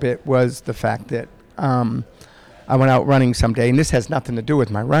a little bit was the fact that I went out running someday, and this has nothing to do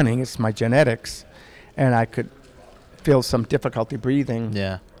with my running, it's my genetics, and I could feel some difficulty breathing.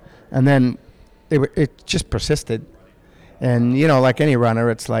 Yeah. And then it just persisted. And, like any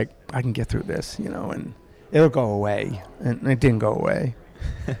runner, it's like, I can get through this, and it'll go away. And it didn't go away.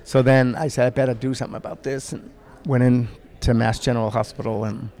 So then I said, I better do something about this, and went into Mass General Hospital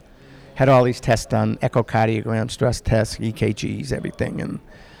and had all these tests done, echocardiogram, stress tests, EKGs, everything. And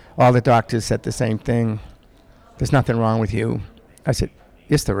all the doctors said the same thing. There's nothing wrong with you. I said,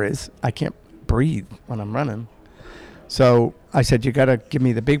 yes, there is. I can't breathe when I'm running. So I said, you got to give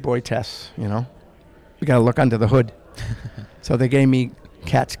me the big boy tests, you know. You got to look under the hood. So they gave me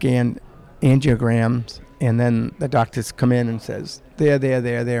CAT scan angiograms, and then the doctors come in and says, there,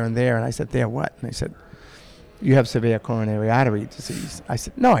 and there. And I said, there what? And they said, you have severe coronary artery disease. I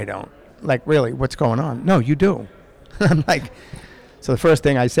said, no, I don't. Like, really, what's going on? No, you do. I'm like, so the first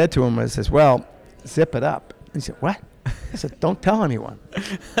thing I said to him was, well, zip it up. He said, what? I said, don't tell anyone.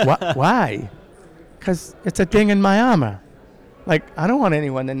 Why? Because it's a ding in my armor. Like, I don't want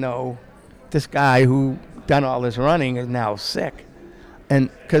anyone to know this guy who done all this running is now sick. And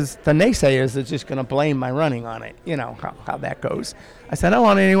because the naysayers are just going to blame my running on it. You know how that goes. I said, I don't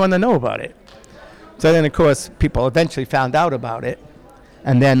want anyone to know about it. So then, of course, people eventually found out about it.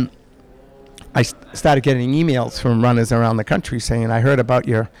 And then I started getting emails from runners around the country saying, I heard about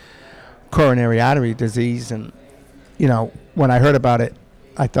your coronary artery disease. And, you know, when I heard about it,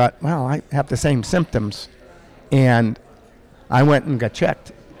 I thought, well, I have the same symptoms. And I went and got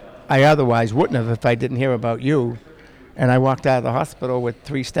checked. I otherwise wouldn't have if I didn't hear about you. And I walked out of the hospital with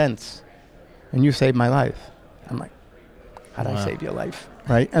 3 stents. And you saved my life. I'm like, how'd I save your life?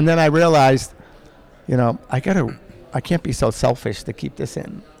 Right? And then I realized, you know, I can't be so selfish to keep this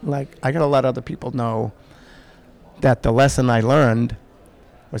in. Like, I got to let other people know that the lesson I learned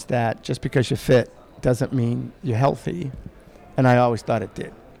was that just because you're fit doesn't mean you're healthy. And I always thought it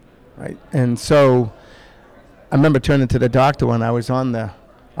did. Right? And so I remember turning to the doctor when I was on the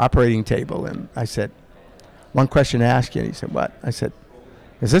operating table, and I said, one question to ask you. And he said, what? I said,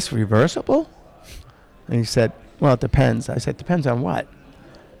 is this reversible? And he said, well, it depends. I said, depends on what?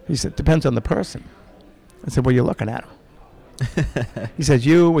 He said, depends on the person. I said, well, you're looking at him. He says,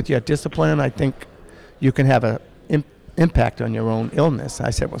 you, with your discipline, I think you can have an impact on your own illness.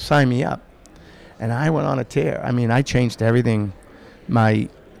 I said, well, sign me up. And I went on a tear. I mean, I changed everything. My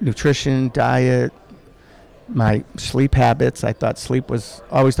nutrition, diet, my sleep habits. I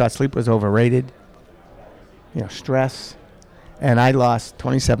always thought sleep was overrated. You know, stress. And I lost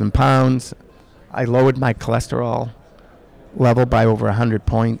 27 pounds. I lowered my cholesterol level by over 100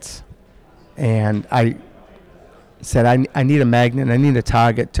 points. And I said, I need a magnet. I need a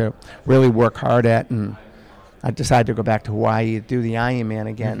target to really work hard at. And I decided to go back to Hawaii to do the Ironman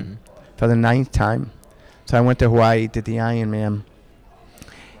again for the 9th time. So I went to Hawaii, did the Ironman.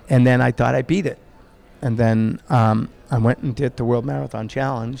 And then I thought I beat it. And then I went and did the World Marathon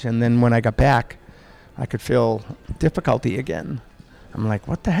Challenge. And then when I got back, I could feel difficulty again. I'm like,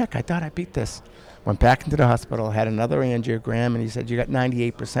 what the heck? I thought I beat this. Went back into the hospital, had another angiogram, and he said, you got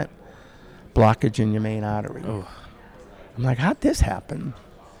 98% blockage in your main artery. Oh. I'm like, how'd this happen?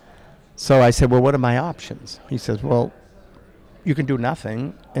 So I said, well, what are my options? He says, well, you can do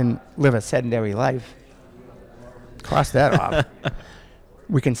nothing and live a sedentary life. Cross that off.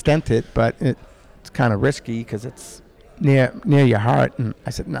 We can stent it, but it's kind of risky because it's near your heart. And I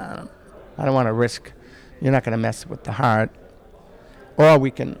said, no, I don't want to risk. You're not going to mess with the heart. Or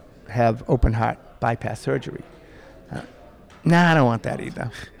we can have open heart bypass surgery. I don't want that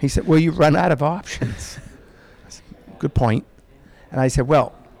either. He said, well, you've run out of options. I said, good point. And I said,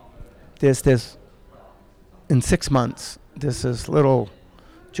 well, there's this, in 6 months, there's this little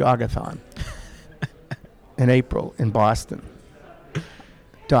jogathon in April in Boston.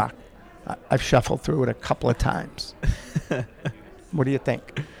 Doc, I've shuffled through it a couple of times. What do you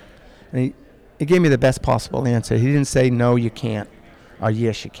think? And he gave me the best possible answer. He didn't say, no, you can't, or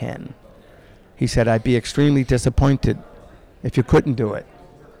yes, you can. He said, I'd be extremely disappointed if you couldn't do it.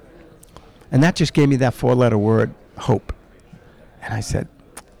 And that just gave me that 4-letter word, hope. And I said,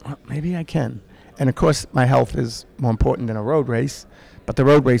 well, maybe I can. And of course, my health is more important than a road race, but the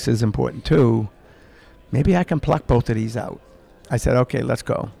road race is important too. Maybe I can pluck both of these out. I said, okay, let's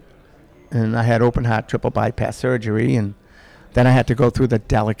go. And I had open heart triple bypass surgery, and then I had to go through the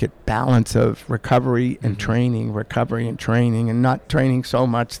delicate balance of recovery and training, and not training so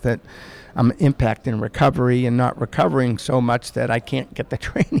much that I'm impacting recovery and not recovering so much that I can't get the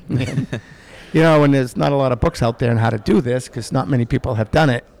training in. You know, and there's not a lot of books out there on how to do this because not many people have done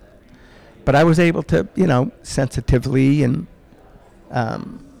it. But I was able to, you know, sensitively and,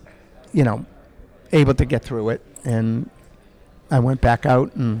 you know, able to get through it. And I went back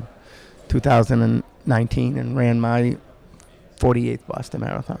out in 2019 and ran my 48th Boston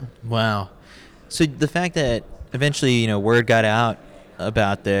Marathon. Wow. So the fact that eventually, you know, word got out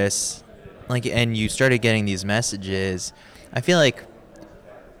about this, like, and you started getting these messages, I feel like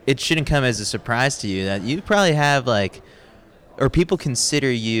it shouldn't come as a surprise to you that you probably have, like, or people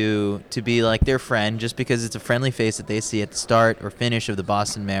consider you to be like their friend just because it's a friendly face that they see at the start or finish of the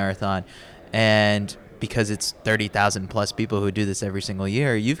Boston Marathon, and because it's 30,000 plus people who do this every single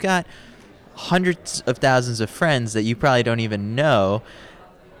year, you've got hundreds of thousands of friends that you probably don't even know.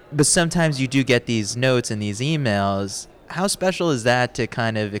 But sometimes you do get these notes and these emails. How special is that to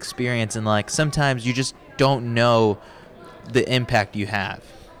kind of experience? And like sometimes you just don't know the impact you have.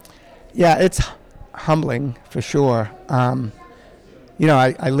 Yeah, it's humbling for sure.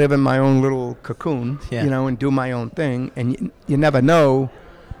 I live in my own little cocoon, and do my own thing, and you never know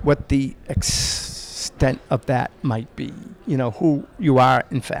what the extent of that might be, who you are,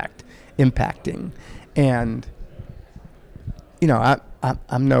 in fact, impacting. And,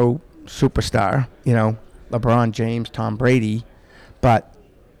 I'm no superstar, LeBron James, Tom Brady, but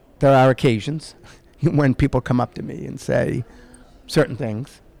there are occasions when people come up to me and say certain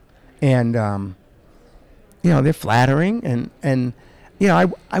things, and, they're flattering, and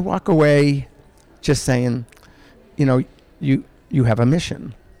I walk away just saying, you have a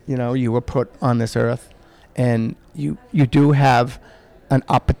mission. You were put on this earth, and you do have an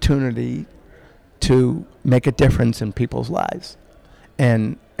opportunity to make a difference in people's lives.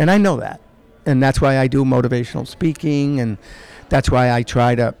 And I know that. And that's why I do motivational speaking, and that's why I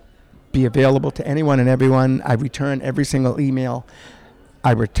try to be available to anyone and everyone. I return every single email.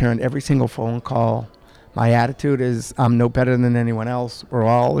 I return every single phone call. My attitude is I'm no better than anyone else. We're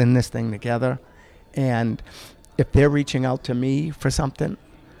all in this thing together. And if they're reaching out to me for something,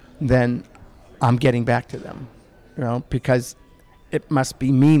 then I'm getting back to them, because it must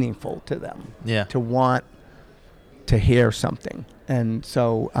be meaningful to them to want to hear something. And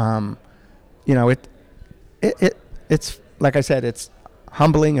so, it's like I said, it's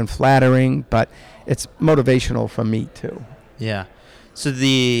humbling and flattering, but it's motivational for me too. Yeah. So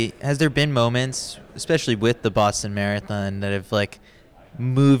has there been moments, especially with the Boston Marathon, that have like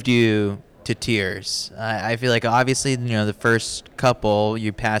moved you to tears? I feel like obviously, the first couple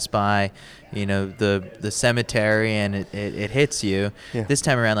you pass by, the cemetery and it hits you. Yeah. This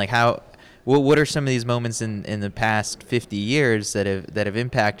time around, like what are some of these moments in the past 50 years that have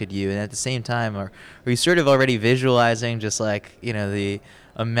impacted you? And at the same time, are you sort of already visualizing just like, the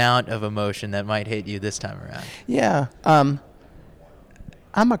amount of emotion that might hit you this time around? Yeah.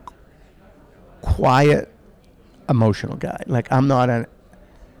 I'm a quiet, emotional guy. Like I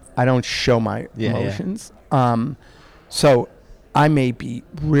don't show my emotions. Yeah. So I may be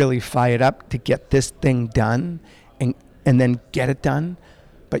really fired up to get this thing done and then get it done,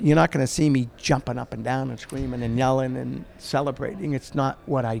 but you're not going to see me jumping up and down and screaming and yelling and celebrating. It's not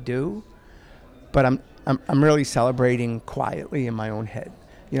what I do. But I'm really celebrating quietly in my own head.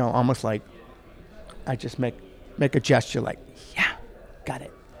 Almost like I just make a gesture like, yeah, got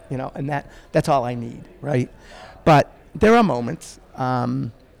it. And that's all I need, right? But there are moments,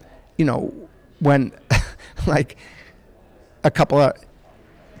 when like a couple of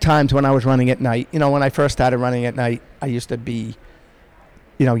times when I was running at night, when I first started running at night, I used to be,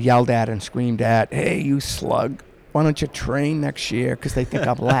 yelled at and screamed at, hey, you slug, why don't you train next year? Because they think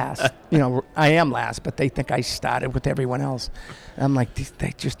I'm last. I am last, but they think I started with everyone else. And I'm like,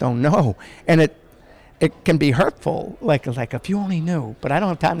 they just don't know. And it can be hurtful, like if you only knew, but I don't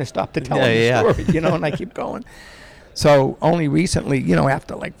have time to stop to tell them the story, and I keep going. So only recently,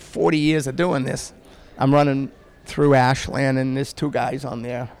 after like 40 years of doing this, I'm running through Ashland, and there's two guys on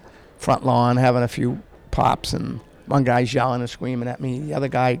their front lawn having a few pops, and one guy's yelling and screaming at me. The other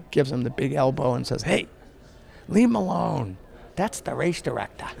guy gives him the big elbow and says, hey, leave him alone. That's the race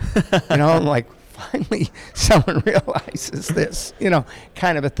director. I'm like, finally someone realizes this,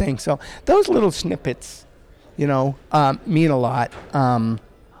 kind of a thing. So those little snippets, mean a lot.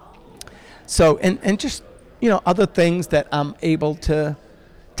 So, and just, other things that I'm able to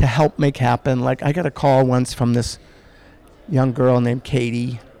help make happen. Like I got a call once from this young girl named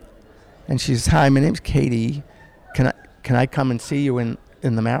Katie, and she says, hi, my name's Katie. Can I come and see you in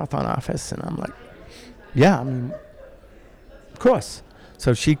the marathon office? And I'm like, yeah, of course.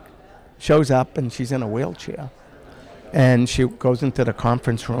 So she shows up, and she's in a wheelchair, and she goes into the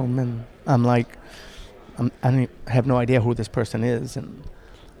conference room, and I'm like, I have no idea who this person is, and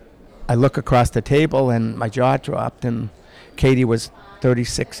I look across the table, and my jaw dropped, and Katie was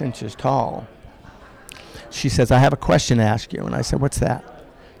 36 inches tall. She says, I have a question to ask you. And I said, what's that?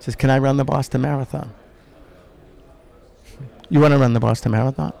 She says, can I run the Boston Marathon? You want to run the Boston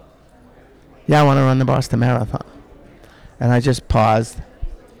Marathon? Yeah, I want to run the Boston Marathon. And I just paused.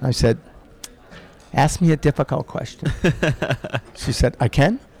 I said, ask me a difficult question. She said, I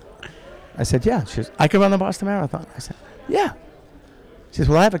can? I said, yeah. She says, I can run the Boston Marathon. I said, yeah. She says,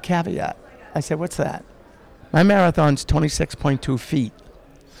 well, I have a caveat. I said, what's that? My marathon's 26.2 feet.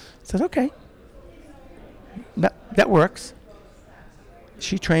 I said, okay, that works.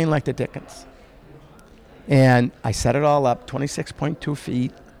 She trained like the Dickens. And I set it all up, 26.2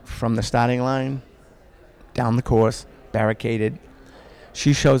 feet from the starting line down the course, barricaded.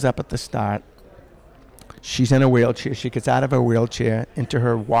 She shows up at the start. She's in a wheelchair. She gets out of her wheelchair into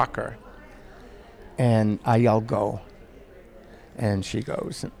her walker. And I yell, go. And she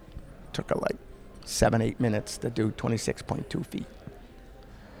goes. And took her like 7-8 minutes to do 26.2 feet.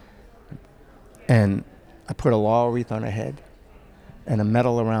 And I put a laurel wreath on her head and a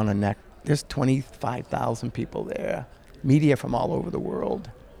medal around her neck. There's 25,000 people there, media from all over the world.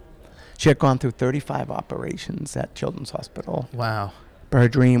 She had gone through 35 operations at Children's Hospital. Wow. But her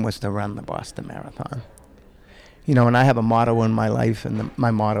dream was to run the Boston Marathon. You know, and I have a motto in my life, and my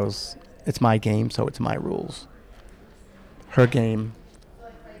motto's, it's my game, so it's my rules. Her game,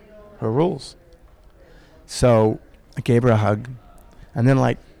 her rules. So I gave her a hug, and then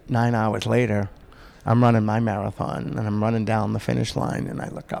like 9 hours later, I'm running my marathon, and I'm running down the finish line, and I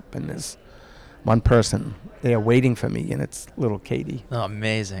look up, and there's one person there waiting for me, and it's little Katie. Oh,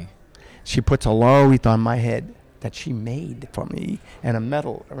 amazing. She puts a laurel wreath on my head that she made for me, and a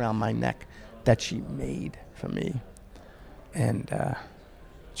medal around my neck that she made for me. And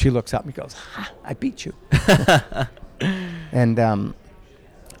she looks up and goes, ha, I beat you. And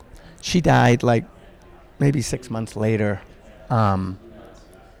she died like maybe 6 months later.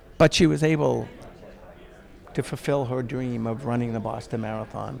 But she was able to fulfill her dream of running the Boston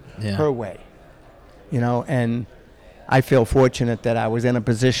Marathon her way. You know, and I feel fortunate that I was in a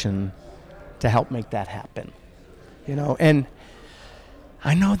position to help make that happen. You know, and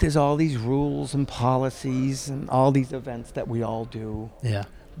I know there's all these rules and policies and all these events that we all do. Yeah.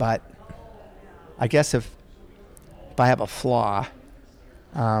 But I guess if I have a flaw,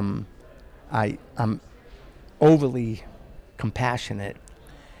 I'm overly compassionate,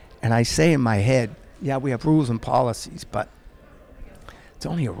 and I say in my head, yeah, we have rules and policies, but it's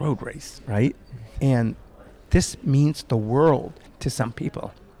only a road race, right? And this means the world to some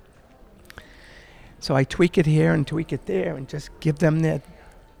people. So I tweak it here and tweak it there and just give them their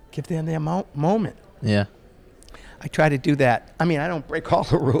moment. Yeah. I try to do that. I mean, I don't break all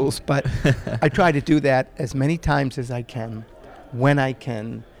the rules, but I try to do that as many times as I can, when I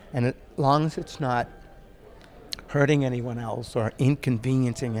can, and as long as it's not hurting anyone else or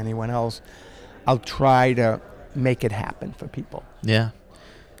inconveniencing anyone else, I'll try to make it happen for people. Yeah.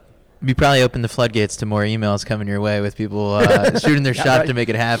 You probably opened the floodgates to more emails coming your way with people shooting their shot right. to make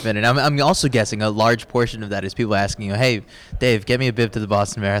it happen. And I'm also guessing a large portion of that is people asking you, hey, Dave, get me a bib to the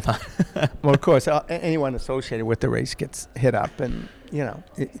Boston Marathon. Well, of course, anyone associated with the race gets hit up. And, you know,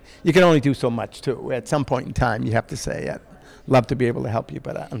 you can only do so much, too. At some point in time, you have to say, I'd love to be able to help you,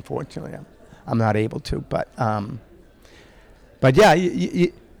 but unfortunately, I'm not able to. But yeah,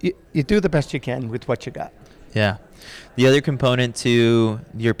 you do the best you can with what you got. Yeah. The other component to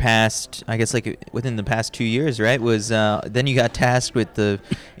your past, I guess like within the past 2 years, right, was then you got tasked with the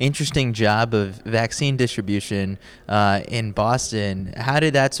interesting job of vaccine distribution in Boston. How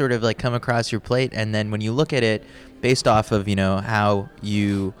did that sort of like come across your plate? And then when you look at it based off of, you know, how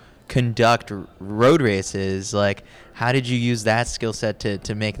you conduct road races, like how did you use that skill set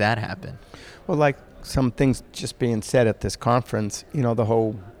to make that happen? Well, like some things just being said at this conference, you know, the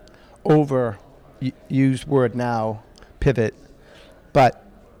whole used word now, pivot, but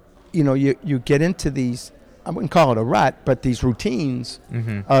you know, you get into these, I wouldn't call it a rut, but these routines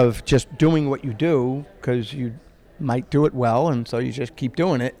of just doing what you do because you might do it well, and so you just keep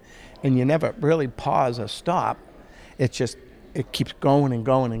doing it, and you never really pause or stop. It keeps going and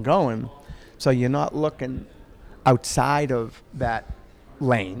going and going, so you're not looking outside of that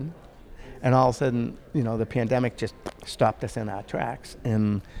lane, and all of a sudden, you know, the pandemic just stopped us in our tracks.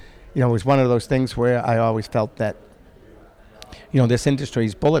 And you know, it was one of those things where I always felt that, you know, this industry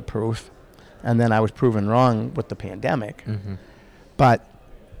is bulletproof, and then I was proven wrong with the pandemic. Mm-hmm. But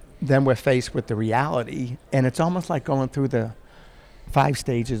then we're faced with the reality, and it's almost like going through the 5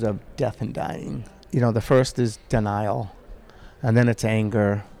 stages of death and dying. You know, the first is denial, and then it's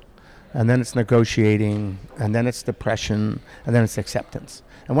anger, and then it's negotiating, and then it's depression, and then it's acceptance.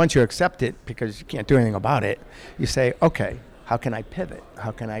 And once you accept it, because you can't do anything about it, you say, okay, how can I pivot?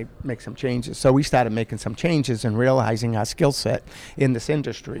 How can I make some changes? So we started making some changes and realizing our skill set in this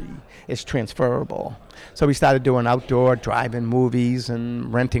industry is transferable. So we started doing outdoor drive-in movies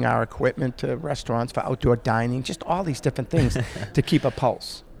and renting our equipment to restaurants for outdoor dining, just all these different things to keep a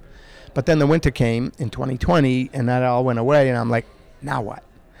pulse. But then the winter came in 2020, and that all went away, and I'm like, now what?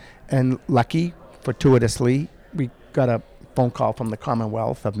 And lucky, fortuitously, we got a phone call from the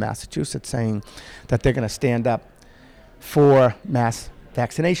Commonwealth of Massachusetts saying that they're going to stand up 4 mass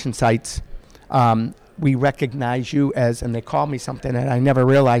vaccination sites. We recognize you as, and they called me something that I never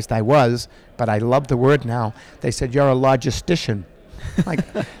realized I was, but I love the word now. They said, you're a logistician. Like,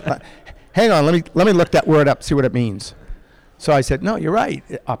 hang on, let me look that word up, see what it means. So I said, no, you're right.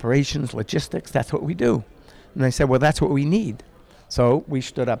 Operations, logistics, that's what we do. And they said, well, that's what we need. So we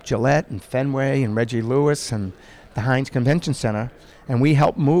stood up Gillette and Fenway and Reggie Lewis and the Heinz Convention Center, and we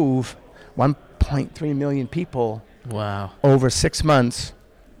helped move 1.3 million people over 6 months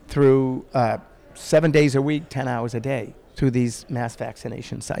through 7 days a week, 10 hours a day through these mass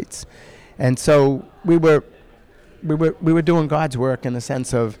vaccination sites. And so we were doing God's work in the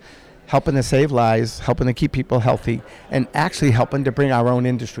sense of helping to save lives, helping to keep people healthy, and actually helping to bring our own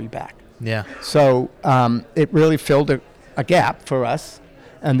industry back. Yeah. So it really filled a gap for us,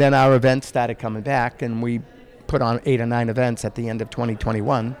 and then our events started coming back, and we put on 8 or 9 events at the end of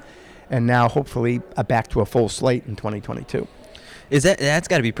 2021, and now hopefully back to a full slate in 2022. That's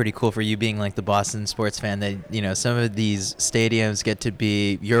got to be pretty cool for you, being like the Boston sports fan, that, you know, some of these stadiums get to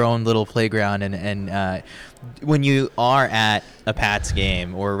be your own little playground, and when you are at a Pats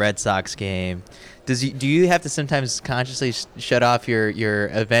game or a Red Sox game, do you have to sometimes consciously shut off your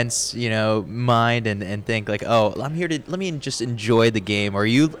events, you know, mind and think like, oh, I'm here to, let me just enjoy the game? Or are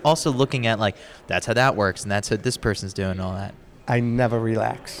you also looking at like, that's how that works and that's what this person's doing and all that? I never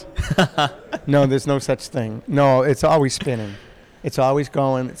relax. No, there's no such thing. No, it's always spinning. It's always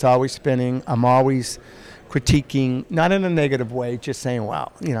going. It's always spinning. I'm always critiquing, not in a negative way, just saying,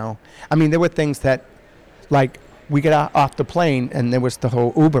 wow, you know. I mean, there were things that, like, we got off the plane and there was the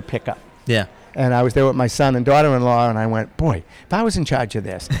whole Uber pickup. Yeah. And I was there with my son and daughter-in-law, and I went, boy, if I was in charge of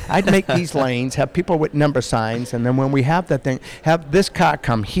this, I'd make these lanes, have people with number signs, and then when we have that thing, have this car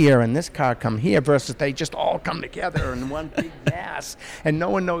come here and this car come here, versus they just all come together in one big mass, and no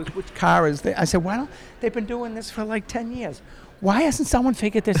one knows which car is there. I said, well, they've been doing this for like 10 years. Why hasn't someone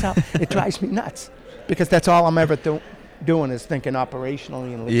figured this out? It drives me nuts, because that's all I'm ever doing is thinking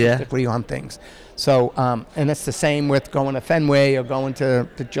operationally and logistically on things. So, and it's the same with going to Fenway or going to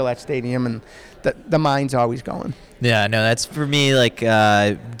Gillette Stadium, and the mind's always going. Yeah, no, that's for me, like,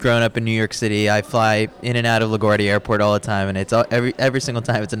 growing up in New York City, I fly in and out of LaGuardia Airport all the time, and it's every single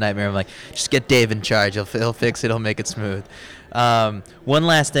time it's a nightmare. I'm like, just get Dave in charge. He'll fix it. He'll make it smooth. One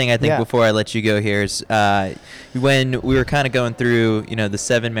last thing I think before I let you go here is when we were kind of going through, you know, the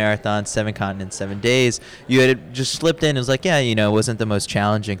 7 marathons, 7 continents, 7 days, you had just slipped in. It was like, yeah, you know, it wasn't the most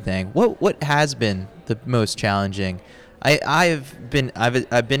challenging thing. What has been the most challenging? I've been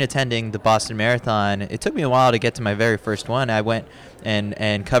attending the Boston Marathon. It took me a while to get to my very first one. I went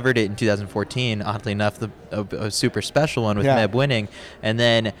and covered it in 2014. Oddly enough, a super special one with Meb winning, and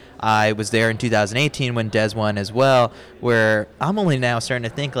then I was there in 2018 when Des won as well. Where I'm only now starting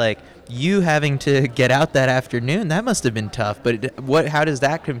to think, like, you having to get out that afternoon, that must have been tough. But how does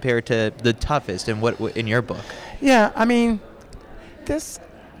that compare to the toughest, and what in your book? Yeah, I mean,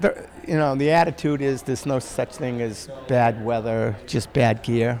 the attitude is there's no such thing as bad weather, just bad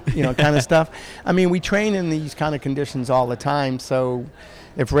gear, kind of stuff. I mean, we train in these kind of conditions all the time, so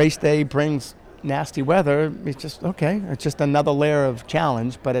if race day brings nasty weather, it's just, okay, it's just another layer of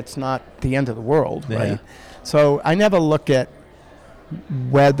challenge, but it's not the end of the world, right? So I never look at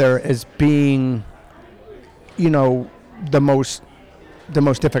weather as being, the most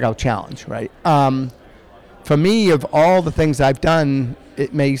difficult challenge, right? For me, of all the things I've done,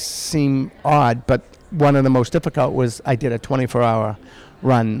 it may seem odd, but one of the most difficult was I did a 24-hour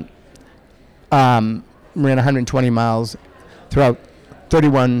run, ran 120 miles throughout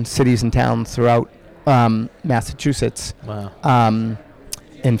 31 cities and towns throughout Massachusetts. Wow.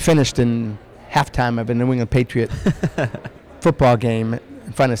 And finished in halftime of a New England Patriot football game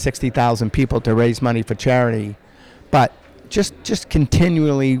in front of 60,000 people to raise money for charity. But just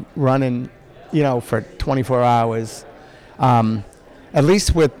continually running, for 24 hours. At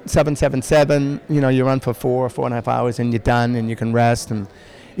least with 777, you run for 4.5 hours and you're done and you can rest. And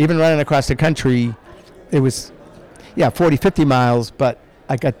even running across the country, it was, 40, 50 miles, but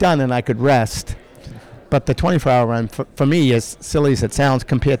I got done and I could rest. But the 24-hour run, for me, as silly as it sounds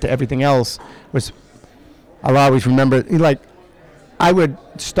compared to everything else, I'll always remember, I would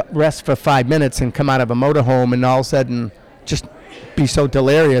rest for 5 minutes and come out of a motorhome and all of a sudden just be so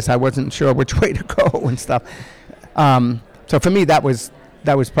delirious I wasn't sure which way to go and stuff. So for me, that was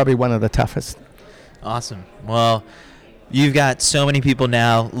probably one of the toughest. Awesome. Well, you've got so many people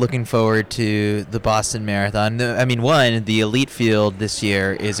now looking forward to the Boston Marathon. I mean, the elite field this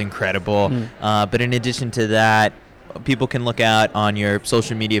year is incredible. But in addition to that, people can look out on your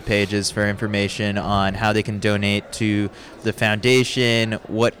social media pages for information on how they can donate to the foundation,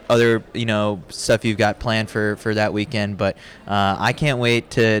 what other stuff you've got planned for that weekend. But I can't wait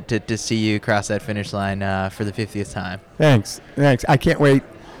to see you cross that finish line for the 50th time. Thanks. I can't wait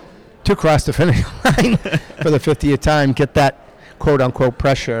to cross the finish line for the 50th time, get that quote-unquote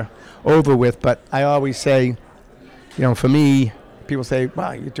pressure over with. But I always say, for me, people say,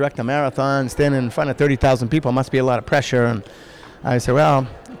 wow, you direct a marathon, standing in front of 30,000 people, must be a lot of pressure. And I say, well,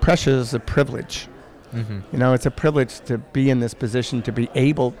 pressure is a privilege. Mm-hmm. It's a privilege to be in this position, to be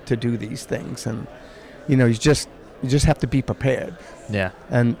able to do these things. And, you just have to be prepared. Yeah.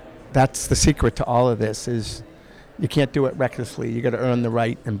 And that's the secret to all of this is you can't do it recklessly. You got to earn the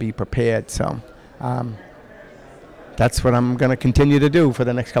right and be prepared. So that's what I'm going to continue to do for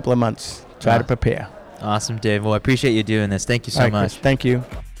the next couple of months, try to prepare. Awesome, Dave. Well, I appreciate you doing this. Thank you so much. Chris, thank you.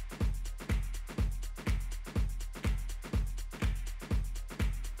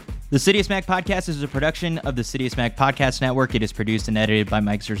 The Citius Mag Podcast is a production of the Citius Mag Podcast Network. It is produced and edited by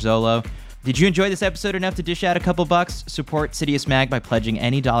Mike Zerzolo. Did you enjoy this episode enough to dish out a couple bucks? Support Citius Mag by pledging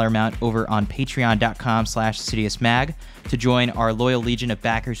any dollar amount over on patreon.com/CitiusMag to join our loyal legion of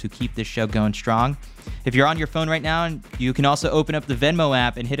backers who keep this show going strong. If you're on your phone right now, you can also open up the Venmo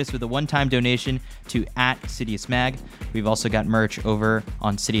app and hit us with a one-time donation to @CitiusMag. We've also got merch over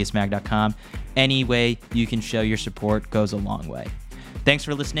on CitiusMag.com. Any way you can show your support goes a long way. Thanks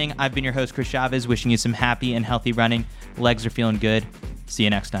for listening. I've been your host, Chris Chavez, wishing you some happy and healthy running. Legs are feeling good. See you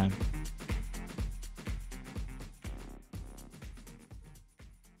next time.